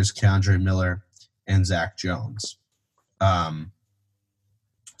youngsters K'Andre Miller and Zach Jones.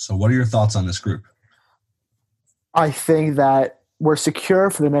 So what are your thoughts on this group? I think that we're secure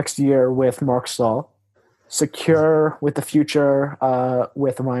for the next year with Mark Stahl, secure with the future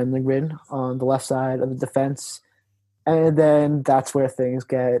with Ryan Lindgren on the left side of the defense, and then that's where things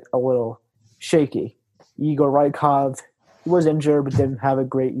get a little shaky. Igor Rykov was injured but didn't have a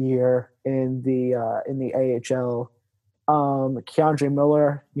great year in the AHL. K'Andre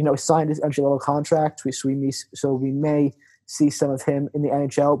Miller, signed his entry-level contract, so we may see some of him in the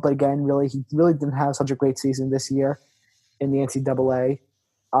NHL, but again, he really didn't have such a great season this year in the NCAA.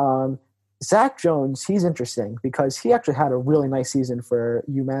 Zach Jones, he's interesting because he actually had a really nice season for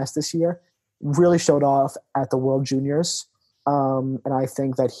UMass this year, really showed off at the World Juniors, and I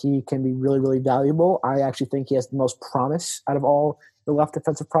think that he can be really, really valuable. I actually think he has the most promise out of all the left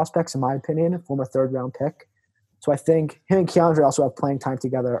defensive prospects, in my opinion, former third-round pick. So I think him and K'Andre also have playing time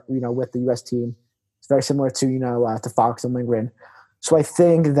together, with the U.S. team. It's very similar to to Fox and Lindgren. So I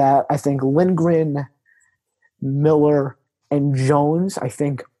think Lindgren, Miller, and Jones, I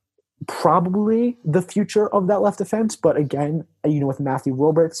think probably the future of that left defense. But again, with Matthew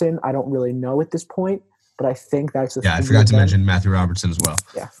Robertson, I don't really know at this point. But I think that's the I forgot to mention Matthew Robertson as well.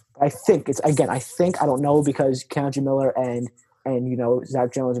 Yeah, I think I don't know because Keandre Miller and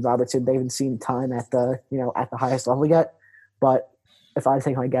Zach Jones and Robertson, they haven't seen time at the highest level yet. But if I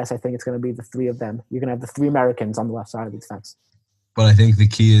take my guess, I think it's going to be the three of them. You're going to have the three Americans on the left side of the defense. But I think the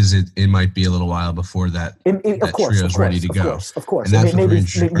key is it might be a little while before that trio is ready to go. Of course. And that's what the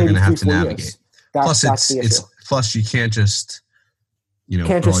Rangers are going to have to navigate. Plus, plus you can't just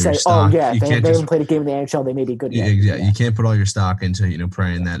can't just say, they haven't played a game in the NHL, they may be good yet. Yeah, you can't put all your stock into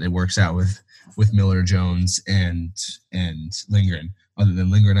praying that it works out with Miller, Jones, and Lindgren. Other than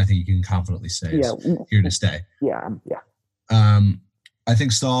Lindgren, I think you can confidently say is here to stay. Yeah. I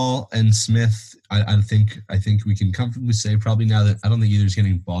think Stahl and Smith. I think we can comfortably say probably now that I don't think either's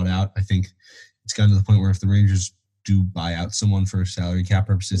getting bought out. I think it's gotten to the point where if the Rangers do buy out someone for salary cap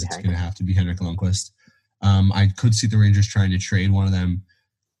purposes, it's going to have to be Henrik Lundqvist. I could see the Rangers trying to trade one of them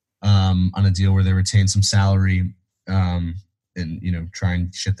on a deal where they retain some salary and try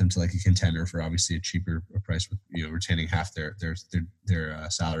and ship them to like a contender for obviously a cheaper price with retaining half their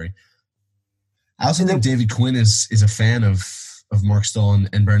salary. I also think David Quinn is a fan of Mark Stahl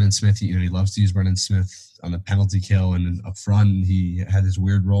and Brendan Smith. He loves to use Brendan Smith on the penalty kill and up front. He had this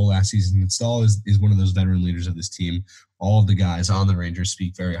weird role last season. And Stahl is one of those veteran leaders of this team. All of the guys on the Rangers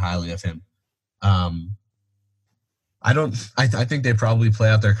speak very highly of him. I think they probably play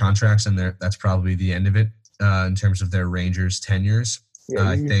out their contracts and that's probably the end of it in terms of their Rangers tenures.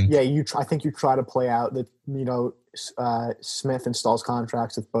 I think you try to play out the Smith and Stahl's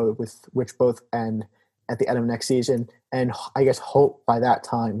contracts with which both end at the end of next season, and I guess hope by that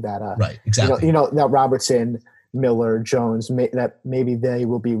time that right, exactly. That Robertson, Miller, Jones, that maybe they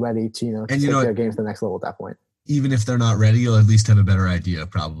will be ready to take their game to the next level at that point. Even if they're not ready, you'll at least have a better idea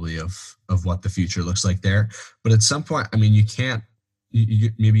probably of what the future looks like there. But at some point, I mean, you can't.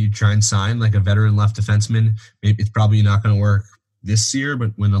 Maybe you try and sign like a veteran left defenseman. Maybe it's probably not going to work this year,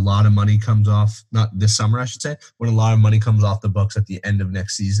 but when a lot of money comes off, not this summer, I should say, when a lot of money comes off the books at the end of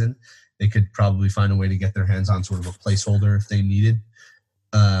next season, they could probably find a way to get their hands on sort of a placeholder if they needed.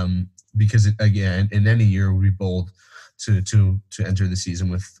 Because again, in any year, it would be bold to enter the season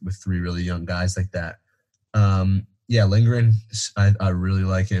with three really young guys like that. Lindgren, I really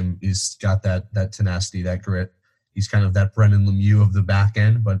like him. He's got that tenacity, that grit. He's kind of that Brendan Lemieux of the back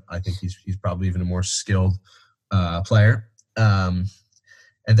end, but I think he's probably even a more skilled player. And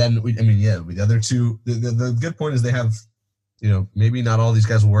then the other two. The good point is they have, maybe not all these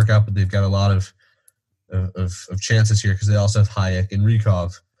guys will work out, but they've got a lot of chances here because they also have Hayek and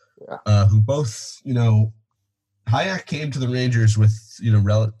Rykov, who both, Hayek came to the Rangers with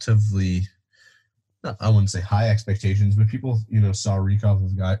relatively. I wouldn't say high expectations, but people, saw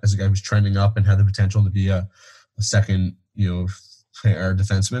Rykov as a guy who's trending up and had the potential to be a second, fair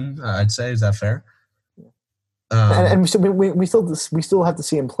defenseman. I'd say, is that fair? And we still have to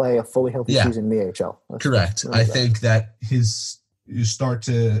see him play a fully healthy season in the AHL. Correct. I think that his start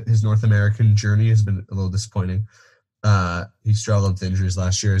to his North American journey has been a little disappointing. He struggled with injuries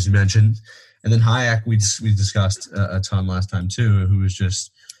last year, as you mentioned, and then Hayek we discussed a ton last time too, who was just.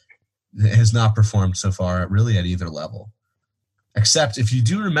 Has not performed so far really at either level. Except if you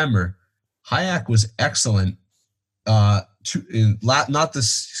do remember, Hayek was excellent not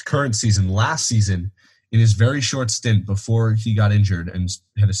this current season, last season, in his very short stint before he got injured and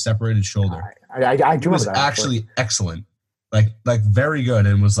had a separated shoulder. I do remember was that. Actually excellent. Like very good,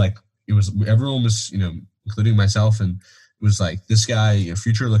 and everyone was, including myself, and it was like, this guy,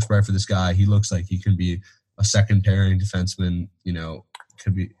 future looks bright for this guy. He looks like he can be a second pairing defenseman,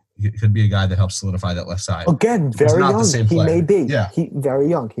 could be a guy that helps solidify that left side. Again, very young. He may be. Yeah. Very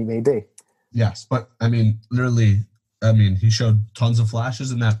young. He may be. Yes, but he showed tons of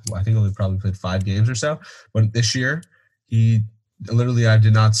flashes in that. I think only probably played 5 games or so. But this year, I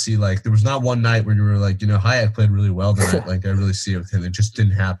did not see, there was not one night where you were like, Hayek played really well tonight. I really see it with him. It just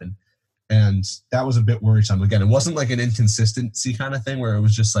didn't happen. And that was a bit worrisome. Again, it wasn't like an inconsistency kind of thing where it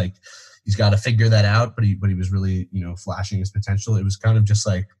was just like, he's got to figure that out, but he was really, flashing his potential. It was kind of just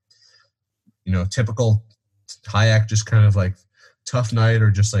like, typical Hayek, just kind of like tough night,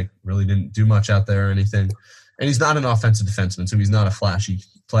 or just like really didn't do much out there or anything. And he's not an offensive defenseman, so he's not a flashy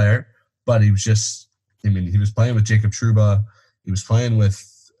player, but he was just, he was playing with Jacob Trouba. He played with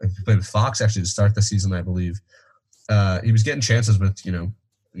Fox actually to start the season, I believe. He was getting chances with,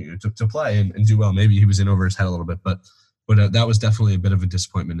 to play and do well. Maybe he was in over his head a little bit, but But that was definitely a bit of a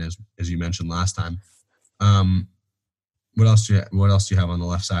disappointment, as you mentioned last time. What else do you have on the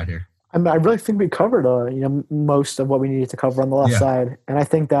left side here? I mean, I really think we covered most of what we needed to cover on the left side, and I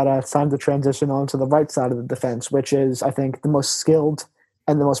think that it's time to transition on to the right side of the defense, which is, I think, the most skilled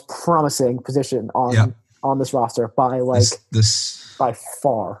and the most promising position on this roster by by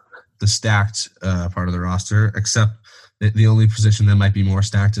far. The stacked part of the roster, except the only position that might be more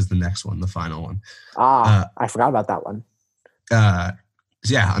stacked is the next one, the final one. I forgot about that one.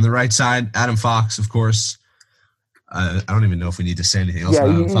 On the right side, Adam Fox, of course. I don't even know if we need to say anything else about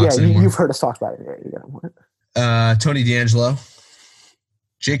Adam Fox anymore. You've heard us talk about it. Tony DeAngelo,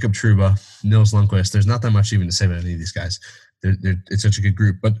 Jacob Trouba, Nils Lundkvist. There's not that much even to say about any of these guys. It's such a good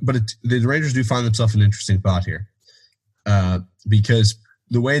group. But the Rangers do find themselves in an interesting spot here because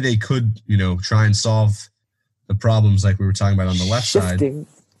the way they could, try and solve the problems like we were talking about on the left side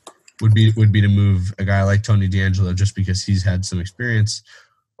would be to move a guy like Tony DeAngelo just because he's had some experience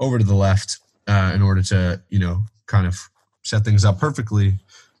over to the left in order to, kind of set things up perfectly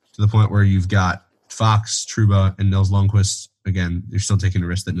to the point where you've got Fox, Trouba, and Nils Lundkvist. Again, you're still taking the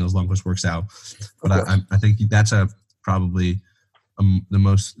risk that Nils Lundkvist works out. But I think that's probably the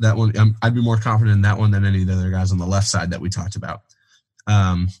most – that one I'd be more confident in that one than any of the other guys on the left side that we talked about.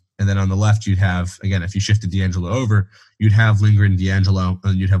 And then on the left, you'd have, again, if you shifted DeAngelo over, you'd have Lindgren, DeAngelo,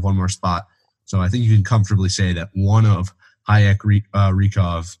 and you'd have one more spot. So I think you can comfortably say that one of Hayek,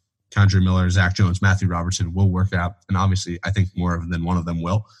 Rykov, K'Andre Miller, Zach Jones, Matthew Robertson will work out. And obviously, I think more than one of them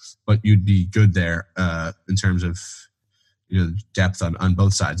will. But you'd be good there in terms of depth on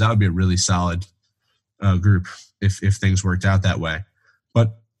both sides. That would be a really solid group if things worked out that way.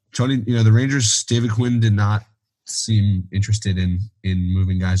 But Tony, the Rangers, David Quinn did not seem interested in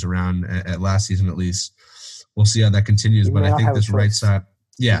moving guys around at last season at least. We'll see how that continues. But I think this right side,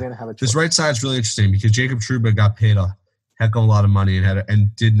 this right side is really interesting because Jacob Trouba got paid a heck of a lot of money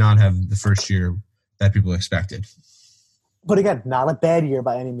and did not have the first year that people expected. But again, not a bad year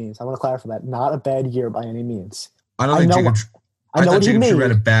by any means. I want to clarify that. Not a bad year by any means. I thought Jacob Trouba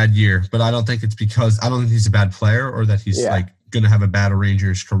had a bad year, but I don't think it's because I don't think he's a bad player or that he's going to have a bad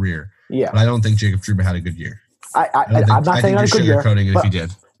Rangers career. Yeah. But I don't think Jacob Trouba had a good year. I'm not saying he had a good year. If he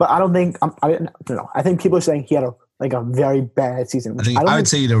did. But I don't think I think people are saying he had a very bad season. I would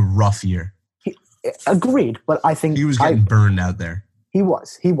say he had a rough year. Agreed, but I think he was getting burned out there. He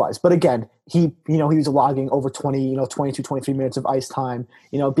was. But again, he was logging over 22, 23 minutes of ice time,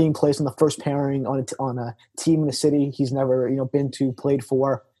 being placed on the first pairing on a team in the city he's never, played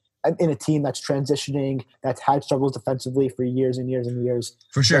for, in a team that's transitioning, that's had struggles defensively for years and years and years.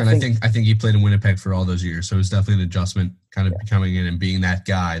 For sure. So I think he played in Winnipeg for all those years. So it was definitely an adjustment kind of coming in and being that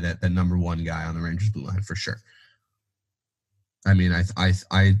guy, that number one guy on the Rangers blue line for sure. I mean,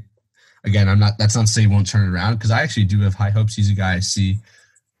 again, that's not to say he won't turn it around because I actually do have high hopes. He's a guy I see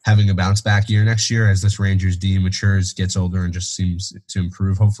having a bounce back year next year as this Rangers D matures, gets older, and just seems to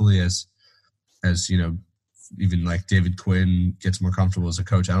improve. Hopefully, as even like David Quinn gets more comfortable as a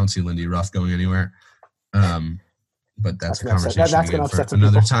coach. I don't see Lindy Ruff going anywhere. But that's a conversation for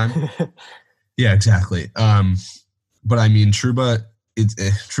another time. Yeah, exactly. But I mean, Trouba's in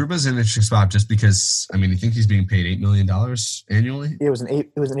an interesting spot just because I think he's being paid $8 million annually. It was an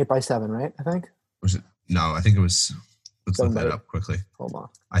 8x7, right? I think. Was it? No, I think it was. Let's look that up quickly. Hold on.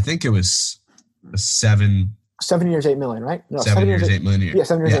 I think it was a 7 years, $8 million, right? No, 7 years, $8 million a year. Yeah,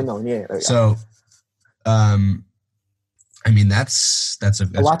 7 years, $8 million. Yeah. There you so, that's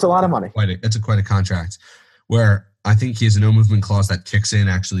a lot of money. It's quite a contract. Where I think he has a no movement clause that kicks in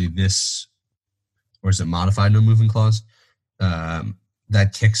actually this, or is it modified no movement clause?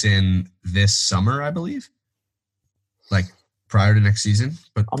 That kicks in this summer, I believe, like prior to next season.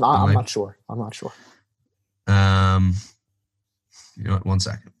 But I'm not sure. You know what? 1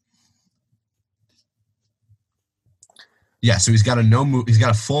 second. Yeah, so he's got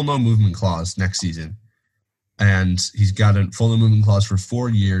a full no movement clause next season, and he's got a full no movement clause for 4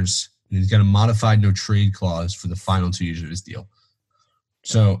 years, and he's got a modified no trade clause for the final 2 years of his deal.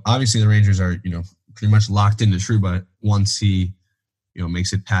 So obviously the Rangers are pretty much locked into Trouba once he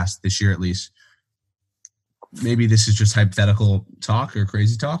makes it past this year at least. Maybe this is just hypothetical talk or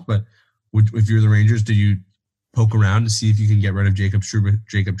crazy talk, but if you're the Rangers, do you poke around to see if you can get rid of Jacob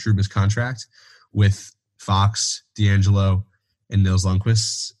Trouba's contract with Fox, DeAngelo, and Nils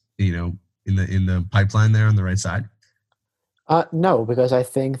Lundkvist, in the pipeline there on the right side? No, because I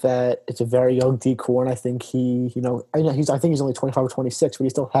think that it's a very young D-core, and I think I think he's only 25 or 26, but he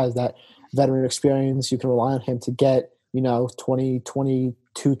still has that veteran experience. You can rely on him to get 20,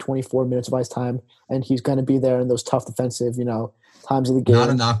 24 minutes of ice time, and he's going to be there in those tough defensive, times of the game. Not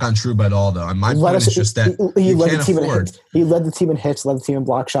a knock on Trouba at all, though. And my point is just that he you can't afford. He led the team in hits, led the team in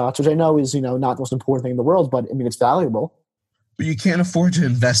block shots, which I know is, not the most important thing in the world, but I mean, it's valuable. But you can't afford to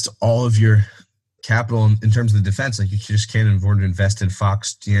invest all of your capital in terms of the defense. Like, you just can't afford to invest in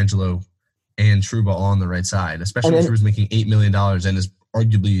Fox, D'Angelo, and Trouba all on the right side, especially if Trouba's making $8 million and is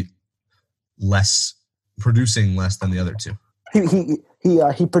arguably producing less than the other two.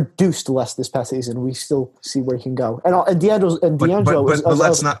 He produced less this past season. We still see where he can go. And D'Angelo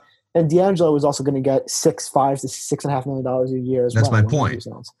is also going to get $5 to $6.5 million a year as well. That's my point.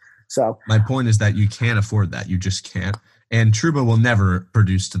 So my point is that you can't afford that. You just can't. And Trouba will never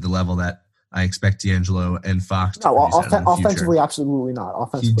produce to the level that I expect D'Angelo and Fox to produce in the offensively, absolutely not.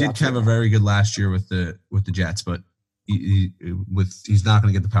 He did have a very good last year with the Jets, but he's not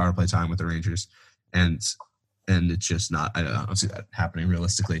going to get the power play time with the Rangers, and it's just not. I don't see that happening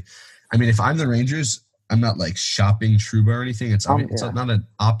realistically. I mean, if I'm the Rangers, I'm not like shopping Trouba or anything. It's not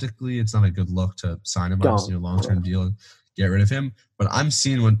optically, it's not a good look to sign him on a long-term deal and get rid of him. But I'm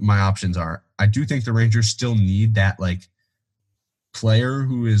seeing what my options are. I do think the Rangers still need that like player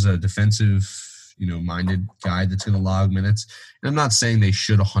who is a defensive, minded guy that's going to log minutes. And I'm not saying they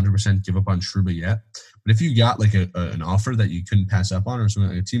should 100% give up on Trouba yet, but if you got like an offer that you couldn't pass up on, or something,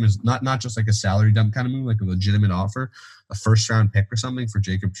 like a team is not just like a salary dump kind of move, like a legitimate offer, a first round pick or something for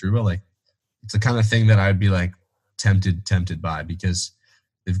Jacob Trouba, like it's the kind of thing that I'd be like tempted by, because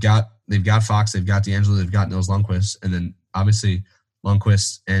they've got Fox, they've got D'Angelo, they've got Nils Lundkvist, and then obviously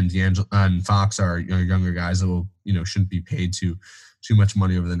Lundkvist and D'Angelo and Fox are younger guys that will shouldn't be paid too much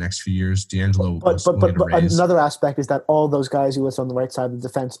money over the next few years. D'Angelo, but another aspect is that all those guys who list on the right side of the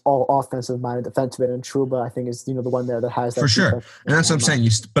defense, all offensive-minded defensemen, and Trouba, I think, is the one there that has that for sure. And that's what I'm saying.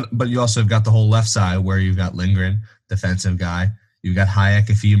 But you also have got the whole left side where you've got Lindgren, defensive guy. You've got Hayek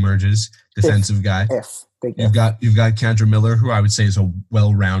if he emerges, defensive guy. You've got Kendra Miller, who I would say is a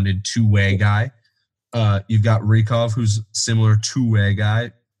well-rounded two-way guy. You've got Rykov, who's similar two-way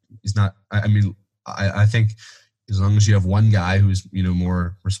guy. He's not. I think as long as you have one guy who's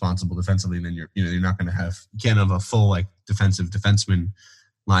more responsible defensively, then you're not going to have, you can't have a full like defensive defenseman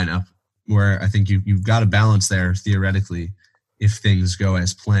lineup. Where I think you've got a balance there theoretically if things go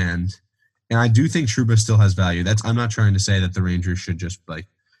as planned. And I do think Trouba still has value. I'm not trying to say that the Rangers should just like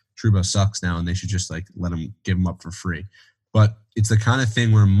Trouba sucks now and they should just like give him up for free. But it's the kind of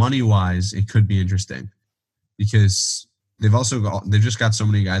thing where money-wise, it could be interesting because they've just got so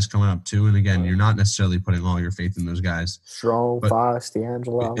many guys coming up too. And again, you're not necessarily putting all your faith in those guys. Strome, Fox,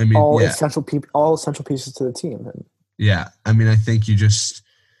 D'Angelo, all essential pieces to the team. Yeah, I mean, I think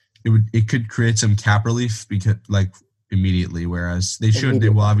it could create some cap relief because like immediately, whereas they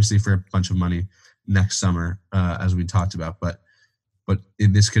will obviously for a bunch of money next summer, as we talked about, but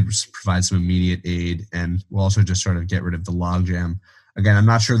this could provide some immediate aid, and we'll also just sort of get rid of the logjam. Again, I'm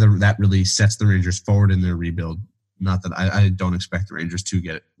not sure that really sets the Rangers forward in their rebuild. Not that I don't expect the Rangers to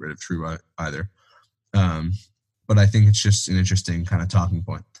get rid of Trouba either. But I think it's just an interesting kind of talking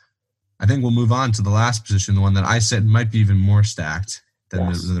point. I think we'll move on to the last position, the one that I said might be even more stacked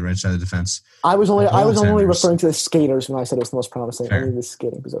than the right side of the defense. I was only referring to the skaters when I said it was the most promising. Fair. Only the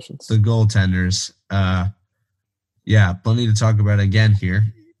skating positions. The goaltenders. Yeah, plenty to talk about again here.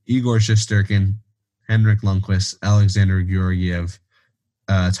 Igor Shesterkin, Henrik Lundqvist, Alexander Georgiev,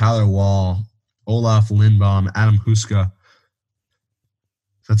 Tyler Wall, Olaf Lindbaum, Adam Huska.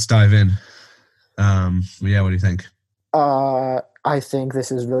 Let's dive in. What do you think? I think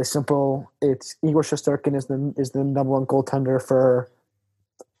this is really simple. It's Igor Shesterkin is the number one goaltender for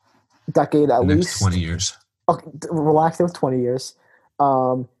a decade at least. 20 years. Okay, relax with 20 years.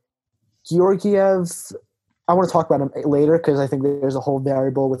 Georgiev, I want to talk about him later because I think there's a whole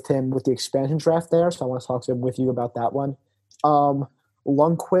variable with him with the expansion draft there, so I want to talk to him with you about that one.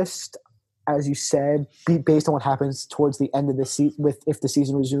 Lundqvist, as you said, based on what happens towards the end of the season, if the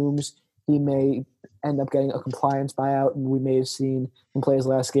season resumes, he may end up getting a compliance buyout, and we may have seen him play his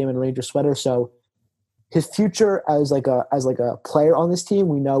last game in a Ranger sweater. So his future as like a player on this team,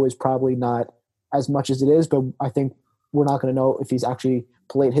 we know is probably not as much as it is, but I think we're not going to know if he's actually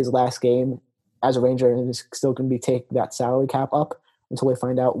played his last game as a Ranger and is still going to be taking that salary cap up until we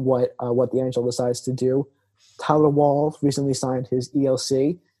find out what the NHL decides to do. Tyler Wall recently signed his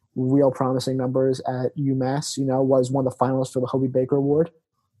ELC, real promising numbers at UMass, was one of the finalists for the Hobey Baker Award.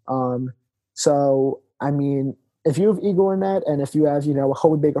 So, I mean, if you have Igor in that and if you have, a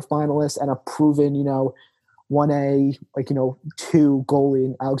Hobey Baker finalist and a proven, 1A, 2 goalie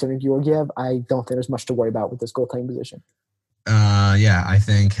in Alexander Georgiev, I don't think there's much to worry about with this goaltending position. I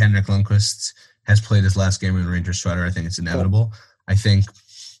think Henrik Lundqvist has played his last game in Ranger sweater. I think it's inevitable. I think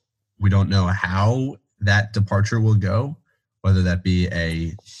We don't know how that departure will go, whether that be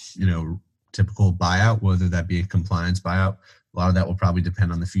a, typical buyout, whether that be a compliance buyout. A lot of that will probably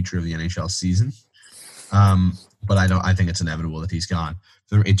depend on the future of the NHL season. But I think it's inevitable that he's gone.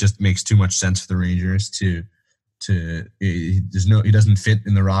 It just makes too much sense for the Rangers he doesn't fit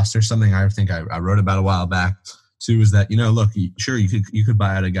in the roster. Something I think I wrote about a while back too is that, look, sure, you could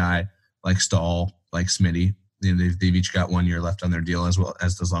buy out a guy like Stahl, like Smitty. They've each got 1 year left on their deal, as well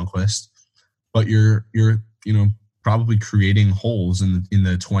as does Lundqvist. But you're probably creating holes in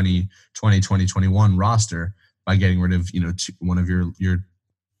the 2020-2021 roster by getting rid of one of your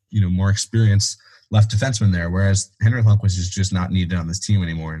more experienced left defenseman there, whereas Henrik Lundqvist is just not needed on this team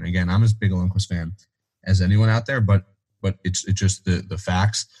anymore. And again, I'm as big a Lundqvist fan as anyone out there, but it's just the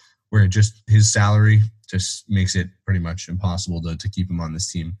facts where his salary just makes it pretty much impossible to keep him on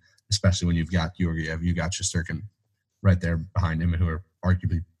this team, especially when you've got Georgiev, you got Shesterkin right there behind him, who are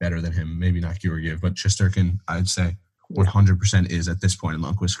arguably better than him. Maybe not Georgiev, but Shesterkin, I'd say 100% is at this point in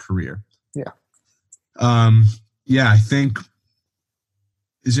Lundqvist's career. Yeah. I think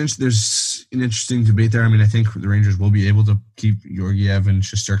there's an interesting debate there. I mean, I think the Rangers will be able to keep Georgiev and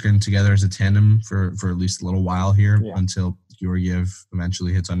Shesterkin together as a tandem for at least a little while here until Georgiev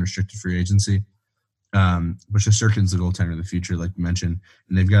eventually hits unrestricted free agency. But Shesterkin's the goaltender of the future, like you mentioned.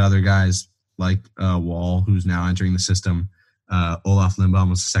 And they've got other guys like Wall, who's now entering the system. Olaf Lindblom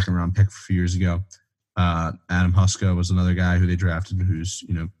was a second-round pick a few years ago. Adam Huska was another guy who they drafted who's,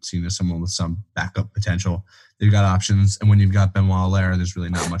 seen as someone with some backup potential. They've got options. And when you've got Benoit Allaire, there's really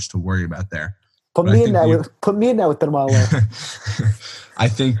not much to worry about there. Put me in there with Benoit Allaire. I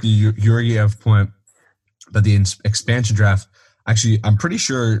think the Georgiev point, but the expansion draft, actually, I'm pretty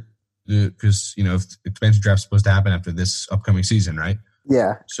sure because, if the expansion draft is supposed to happen after this upcoming season, right?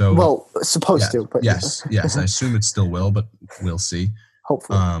 Yeah. So, well, supposed to. But yes. I assume it still will, but we'll see.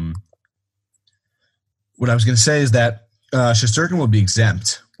 Hopefully. What I was going to say is that Shesterkin will be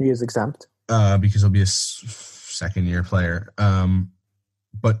exempt. He is exempt. Because he'll be a second-year player.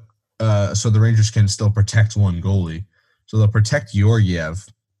 But so the Rangers can still protect one goalie. So they'll protect Georgiev.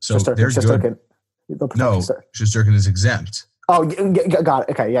 So they're good. No, Shesterkin is exempt. Oh, got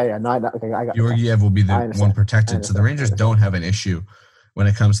it. Okay, yeah. No, okay, I got it. Georgiev will be the one protected. So the Rangers don't have an issue when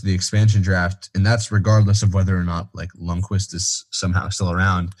it comes to the expansion draft, and that's regardless of whether or not like Lundqvist is somehow still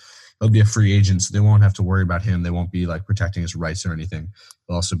around. He'll be a free agent, so they won't have to worry about him. They won't be like protecting his rights or anything.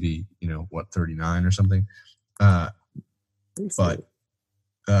 He'll also be, 39 or something. But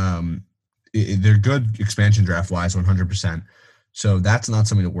they're good expansion draft wise, 100%. So that's not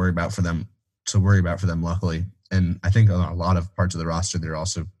something to worry about for them. Luckily, and I think a lot of parts of the roster they're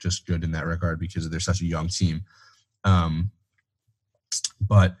also just good in that regard because they're such a young team. But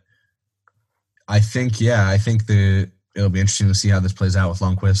I think it'll be interesting to see how this plays out with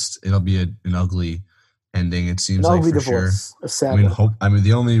Lundqvist. It'll be an ugly ending. It seems like for divorce, sure.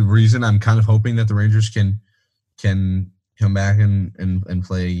 The only reason I'm kind of hoping that the Rangers can come back and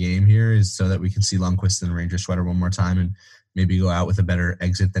play a game here is so that we can see Lundqvist in the Rangers sweater one more time and maybe go out with a better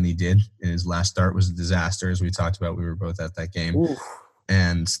exit than he did. And his last start was a disaster, as we talked about. We were both at that game. Oof.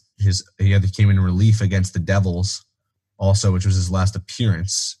 And he came in relief against the Devils also, which was his last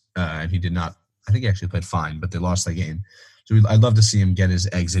appearance. And he did not. I think he actually played fine, but they lost that game. So I'd love to see him get his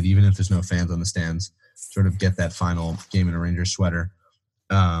exit, even if there's no fans on the stands, sort of get that final game in a Rangers sweater.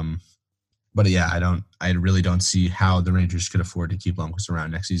 But yeah, I really don't see how the Rangers could afford to keep Lundqvist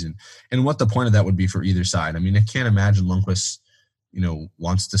around next season, and what the point of that would be for either side. I mean, I can't imagine Lundqvist,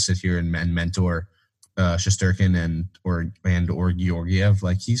 wants to sit here and mentor Shesterkin and or Georgiev.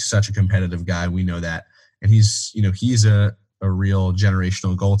 Like, he's such a competitive guy, we know that, and he's a real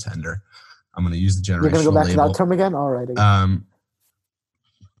generational goaltender. I'm going to use the generational label. You're going to go back to that term again? All right.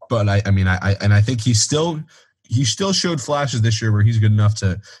 But I think he still showed flashes this year where he's good enough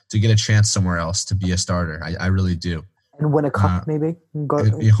to get a chance somewhere else to be a starter. I really do. And win a cup, maybe?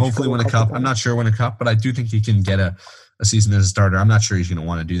 Hopefully win a cup. I'm not sure win a cup, but I do think he can get a season as a starter. I'm not sure he's going to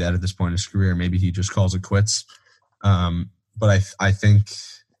want to do that at this point in his career. Maybe he just calls it quits. But I think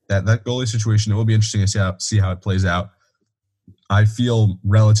that goalie situation, it will be interesting to see how it plays out. I feel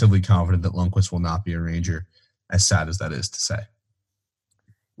relatively confident that Lundqvist will not be a Ranger, as sad as that is to say.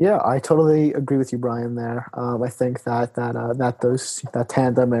 Yeah, I totally agree with you, Brian. There, I think that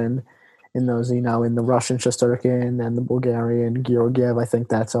tandem and in those, in the Russian Shesterkin and the Bulgarian Georgiev, I think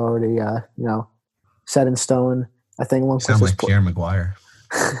that's already set in stone. I think Lundqvist sound like Pierre Maguire.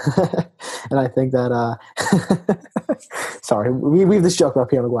 And I think that sorry, we have this joke about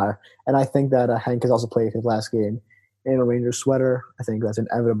Pierre Maguire, and I think that Hank has also played his last game in a Rangers sweater. I think that's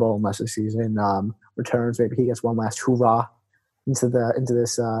inevitable unless the season returns. Maybe he gets one last hoorah into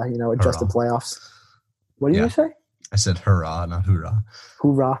this adjusted playoffs. What did you say? I said hurrah, not hoorah.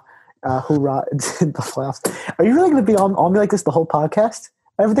 Hoorah. Hoorah into the playoffs. Are you really going to be on me like this the whole podcast?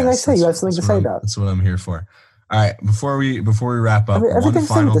 Everything I say, you have something to say about. That's what I'm here for. All right, before we wrap up, everything's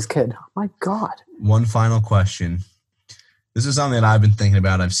saying with this kid. Oh my God. One final question. This is something that I've been thinking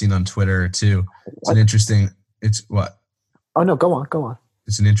about. I've seen on Twitter too. It's what? Oh no, go on.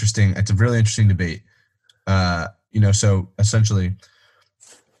 It's a really interesting debate. So essentially,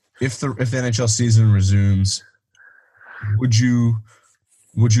 if the NHL season resumes, would you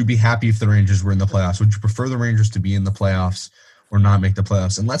be happy if the Rangers were in the playoffs? Would you prefer the Rangers to be in the playoffs or not make the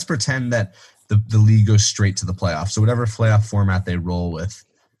playoffs? And let's pretend that the league goes straight to the playoffs. So whatever playoff format they roll with,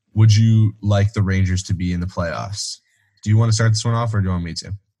 would you like the Rangers to be in the playoffs? Do you want to start this one off, or do you want me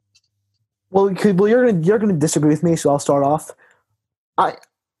to? Well, you're going to disagree with me, so I'll start off. I'm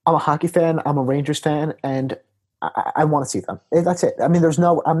a hockey fan. I'm a Rangers fan, and I want to see them. That's it. I mean, there's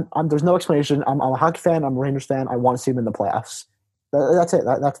no explanation. I'm a hockey fan. I'm a Rangers fan. I want to see them in the playoffs. That's it.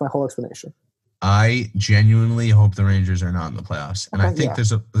 That's my whole explanation. I genuinely hope the Rangers are not in the playoffs, and I think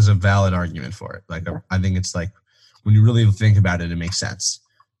there's a valid argument for it. Like, I think it's like when you really think about it, it makes sense.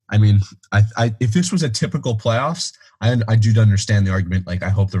 I mean, if this was a typical playoffs, I do understand the argument. Like, I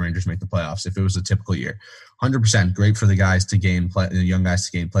hope the Rangers make the playoffs if it was a typical year. 100% great for the guys to gain the young guys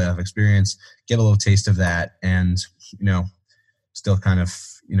to gain playoff experience, get a little taste of that, and still kind of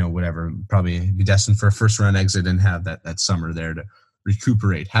whatever, probably be destined for a first round exit and have that summer there to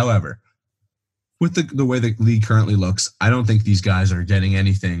recuperate. However, with the way the league currently looks, I don't think these guys are getting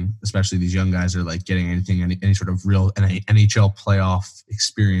anything, especially these young guys are like getting anything, any sort of real NHL playoff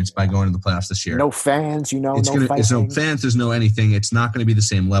experience by going to the playoffs this year. No fans, There's no fans, there's no anything. It's not going to be the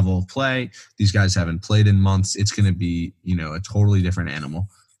same level of play. These guys haven't played in months. It's going to be, a totally different animal.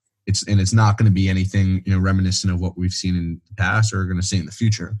 It's not going to be anything, reminiscent of what we've seen in the past or are going to see in the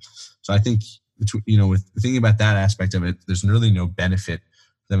future. So I think, with thinking about that aspect of it, there's really no benefit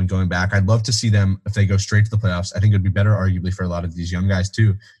them going back. I'd love to see them, if they go straight to the playoffs, I think it would be better arguably for a lot of these young guys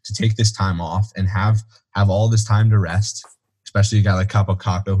too, to take this time off and have all this time to rest, especially a guy like Kaapo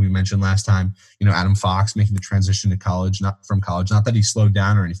Kakko, who we mentioned last time, Adam Fox making the transition to college, not that he slowed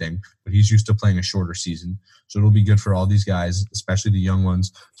down or anything, but he's used to playing a shorter season. So it'll be good for all these guys, especially the young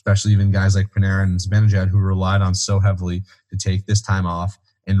ones, especially even guys like Panarin and Zibanejad, who relied on so heavily to take this time off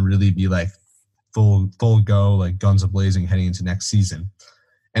and really be like full go, like guns a-blazing heading into next season.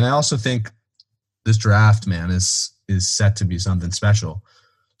 And I also think this draft, man, is set to be something special.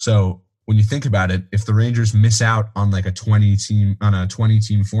 So when you think about it, if the Rangers miss out on like a 20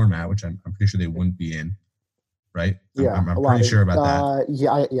 team format, which I'm pretty sure they wouldn't be in, right? Yeah, I'm pretty sure about that.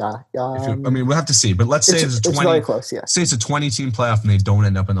 Yeah. We'll have to see. But let's say it's 20. It's very close. Yeah. Say it's a 20 team playoff and they don't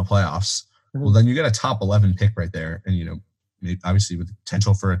end up in the playoffs. Mm-hmm. Well, then you get a top 11 pick right there, and obviously with the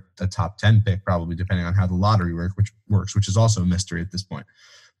potential for a top 10 pick, probably depending on how the lottery works, which is also a mystery at this point.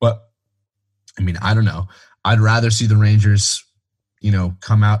 But I mean, I don't know. I'd rather see the Rangers,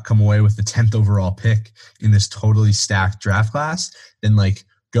 come away with the 10th overall pick in this totally stacked draft class than like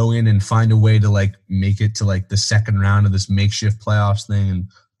go in and find a way to like make it to like the second round of this makeshift playoffs thing and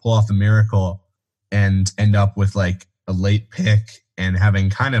pull off a miracle and end up with like a late pick and having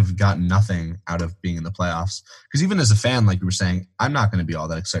kind of gotten nothing out of being in the playoffs. Because even as a fan, like you were saying, I'm not going to be all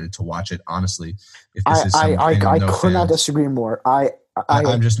that excited to watch it, honestly. If this is I could not disagree more.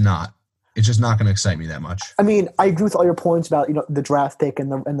 I'm just not. It's just not going to excite me that much. I mean, I agree with all your points about the draft pick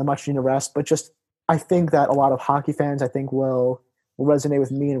and the much needed rest, but just I think that a lot of hockey fans will resonate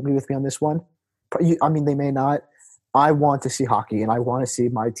with me and agree with me on this one. I mean, they may not. I want to see hockey, and I want to see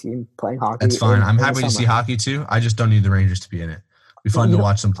my team playing hockey. That's fine. I'm happy to see hockey too. I just don't need the Rangers to be in it. It'd be fun to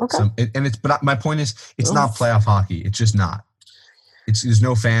watch some. But my point is, it's not playoff hockey. It's just not. There's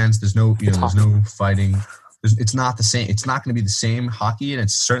no fans. There's no there's no fighting. It's not the same. It's not going to be the same hockey, and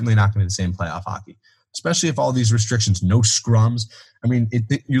it's certainly not going to be the same playoff hockey. Especially if all these restrictions, no scrums. I mean,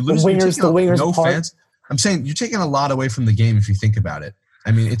 you're losing the wingers, no fans. I'm saying you're taking a lot away from the game if you think about it.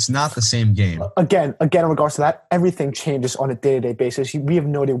 I mean, it's not the same game. Again, in regards to that, everything changes on a day-to-day basis. We have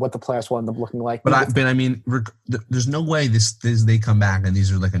no idea what the playoffs will end up looking like. But I mean, there's no way this they come back and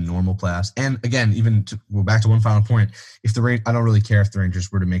these are like a normal playoffs. And again, even to go back to one final point, I don't really care if the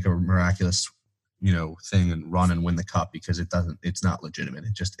Rangers were to make a miraculous, thing and run and win the cup because it's not legitimate.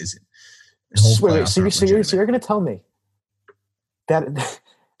 It just isn't. Wait, so you're going to tell me that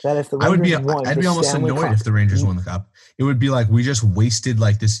if the Rangers won, I'd be almost annoyed if the Rangers won the cup. It would be like we just wasted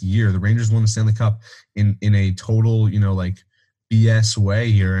like this year. The Rangers won the Stanley Cup in a total, like BS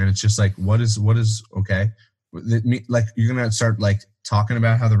way here, and it's just like what is okay? Like you're gonna start like talking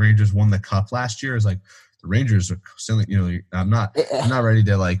about how the Rangers won the cup last year is like the Rangers are still, I'm not ready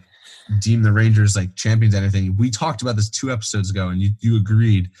to like deem the Rangers like champions or anything. We talked about this 2 episodes ago, and you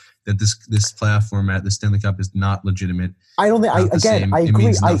agreed that this playoff format, the Stanley Cup, is not legitimate. I don't think. I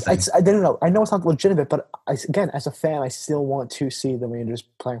agree. I don't know. I know it's not legitimate, but again, as a fan, I still want to see the Rangers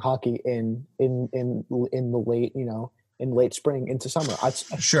playing hockey in the late, in late spring into summer.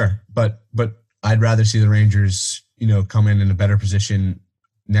 Sure, but I'd rather see the Rangers, come in a better position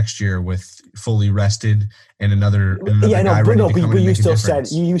next year with fully rested and another guy ready to come in and make a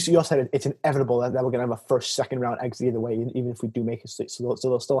difference. You still said it's inevitable that we're going to have a first, second round exit either way, even if we do make it. So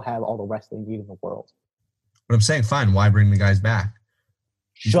they'll still have all the rest they need in the world. But I'm saying, fine. Why bring the guys back?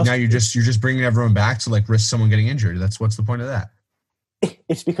 Now you're just bringing everyone back to like risk someone getting injured. What's the point of that?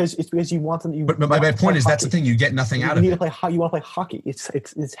 It's because you want them. But my point is, that's the thing. You get nothing out of it. You want to play hockey. It's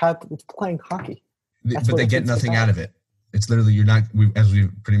playing hockey. But they get nothing out of it. It's literally as we've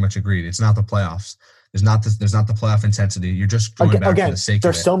pretty much agreed. It's not the playoffs. There's not the playoff intensity. You're just going back for the sake of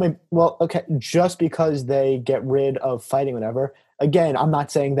it. So many. Well, okay, just because they get rid of fighting, whatever. Again, I'm not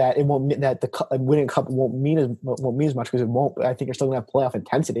saying that it won't that the winning cup won't mean as much because it won't. I think you're still going to have playoff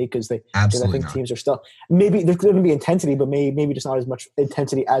intensity because I think teams are still maybe there's going to be intensity, but maybe just not as much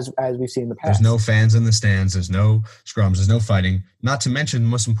intensity as we've seen in the past. There's no fans in the stands. There's no scrums. There's no fighting. Not to mention the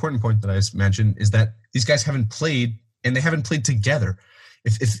most important point that I mentioned is that these guys haven't played. And they haven't played together.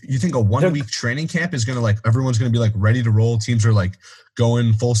 If you think a 1 week training camp is going to like everyone's going to be like ready to roll, teams are like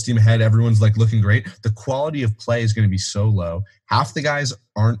going full steam ahead, everyone's like looking great, the quality of play is going to be so low. Half the guys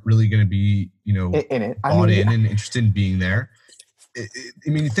aren't really going to be bought in and interested in being there. I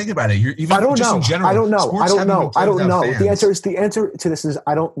mean, you think about it. You're even I don't just know. in general. I don't know. Fans. The answer to this is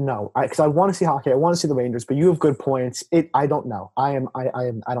I don't know. Because I want to see hockey. I want to see the Rangers, but you have good points. I don't know. I don't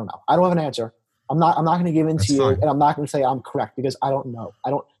know. I don't have an answer. I'm not going to give in to you, and I'm not going to say I'm correct because I don't know.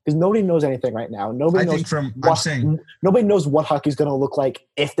 Because nobody knows anything right now. Nobody knows what hockey's going to look like,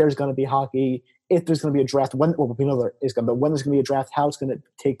 if there's going to be hockey, if there's going to be a draft. We know there is going to, but when there's going to be a draft, how it's going to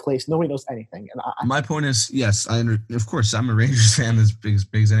take place. Nobody knows anything. And my point is, yes, of course, I'm a Rangers fan as big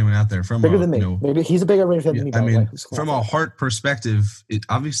as anyone out there. Bigger than me. Maybe he's a bigger Rangers fan than me. I mean, from a heart perspective, it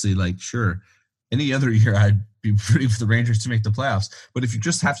obviously, like, sure, any other year I'd be rooting for the Rangers to make the playoffs. But if you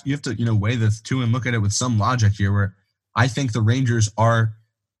just have to, weigh the two and look at it with some logic here, where I think the Rangers are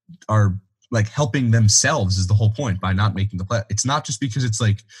like helping themselves is the whole point by not making the playoffs. It's not just because it's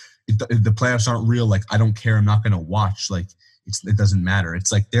like the playoffs aren't real. Like, I don't care. I'm not going to watch. Like, it doesn't matter.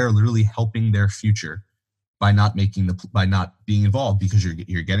 It's like they're literally helping their future by not being involved because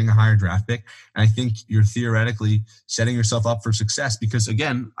you're getting a higher draft pick. And I think you're theoretically setting yourself up for success because,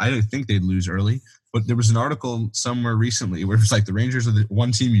 again, I didn't think they'd lose early. But there was an article somewhere recently where it was like the Rangers are the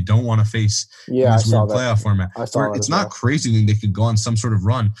one team you don't want to face in this weird playoff format. It's not crazy that they could go on some sort of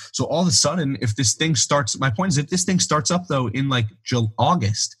run. So all of a sudden, if this thing starts – my point is if this thing starts up, though, in like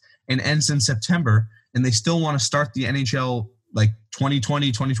August and ends in September, and they still want to start the NHL like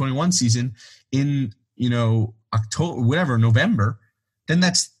 2020, 2021 season in, October, whatever, November, then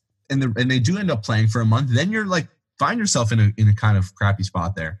that's – and they do end up playing for a month, then you're like find yourself in a kind of crappy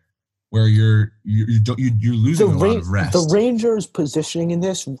spot there, where you're losing a lot of rest. The Rangers' positioning in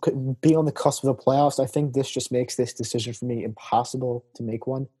this, being on the cusp of the playoffs, I think this just makes this decision for me impossible to make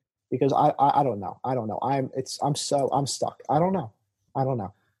one because I don't know. I'm stuck. I don't know. I don't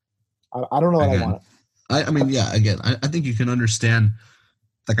know what I want. I think you can understand.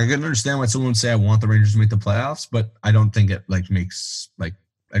 Like, I can understand why someone would say I want the Rangers to make the playoffs, but I don't think it I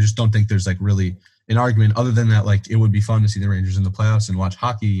just don't think there's like really an argument other than that. Like, it would be fun to see the Rangers in the playoffs and watch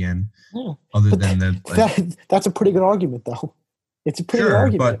hockey, and that's a pretty good argument, though. It's a pretty good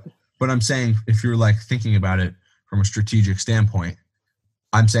argument. But I'm saying if you're like thinking about it from a strategic standpoint,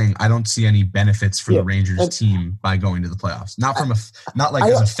 I'm saying I don't see any benefits for the Rangers team by going to the playoffs.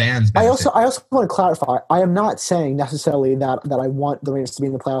 As a fan's benefit. I also want to clarify. I am not saying necessarily that I want the Rangers to be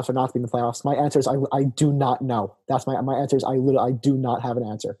in the playoffs or not to be in the playoffs. My answer is I do not know. That's my answer is I do not have an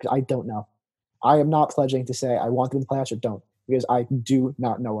answer because I don't know. I am not pledging to say I want them in the playoffs or don't because I do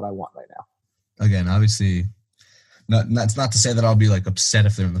not know what I want right now. Again, obviously, that's not to say that I'll be like upset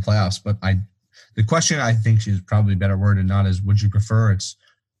if they're in the playoffs, but the question I think is probably better worded not as would you prefer, it's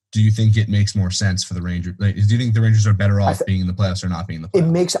do you think it makes more sense for the Rangers? Like, do you think the Rangers are better off being in the playoffs or not being in the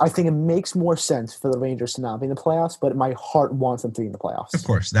playoffs? I think it makes more sense for the Rangers to not be in the playoffs, but my heart wants them to be in the playoffs. Of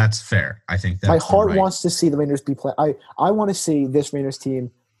course, that's fair. I think my heart wants to see the Rangers be play. I want to see this Rangers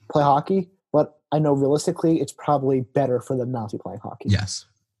team play hockey, but I know realistically it's probably better for them not to be playing hockey. Yes,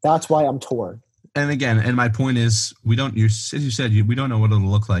 that's why I'm torn. And again, my point is, we don't. As you said, we don't know what it'll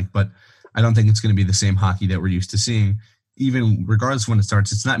look like, but I don't think it's going to be the same hockey that we're used to seeing. Even regardless of when it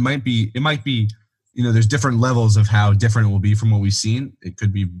starts, it might be there's different levels of how different it will be from what we've seen. It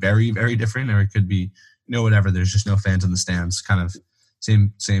could be very, very different, or it could be, whatever. There's just no fans in the stands, kind of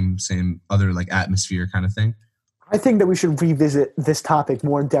same other like atmosphere kind of thing. I think that we should revisit this topic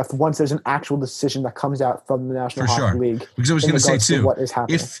more in depth once there's an actual decision that comes out from the National Hockey League. Because I was going to say too, what is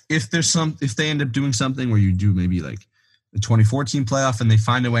happening. If they end up doing something where you do maybe like the 2014 playoff and they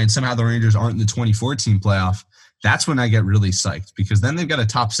find a way and somehow the Rangers aren't in the 2014 playoff, that's when I get really psyched, because then they've got a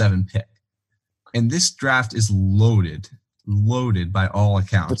top 7 pick. And this draft is loaded by all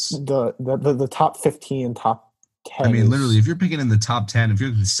accounts. The top 15, top 10. I mean, literally, if you're picking in the top 10, if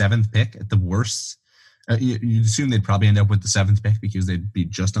you're the 7th pick at the worst, you'd assume they'd probably end up with the 7th pick because they'd be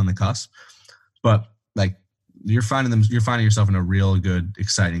just on the cusp. But like, you're finding yourself in a real good,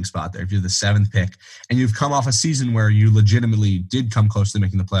 exciting spot there. If you're the 7th pick and you've come off a season where you legitimately did come close to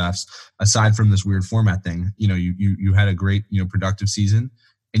making the playoffs, aside from this weird format thing, you had a great, productive season,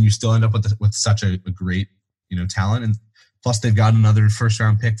 and you still end up with such a great, talent. And plus they've got another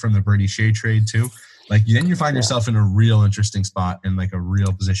first-round pick from the Brady Shea trade too. Like, then you find yourself in a real interesting spot and like a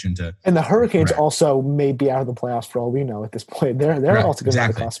real position to. And the Hurricanes also may be out of the playoffs for all we know at this point. They're also going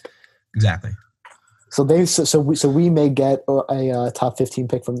to the cusp. Exactly. So we may get a top 15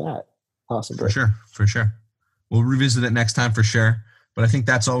 pick from that, possibly. For sure. We'll revisit it next time for sure. But I think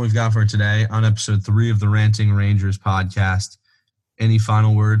that's all we've got for today on episode 3 of the Ranting Rangers podcast. Any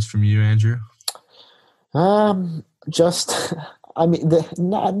final words from you, Andrew? I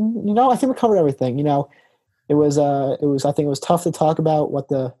think we covered everything. It was I think it was tough to talk about what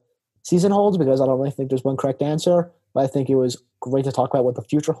the season holds, because I don't really think there's one correct answer. But I think it was great to talk about what the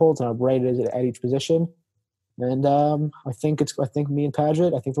future holds and how bright it is at each position. And I think me and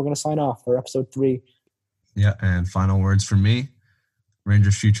Padgett, I think we're going to sign off for episode 3. Yeah, and final words from me.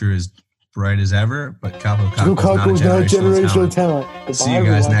 Rangers' future is bright as ever, but Kaapo Kakko is not a generational talent. See you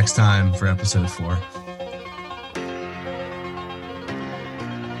guys next time for episode 4.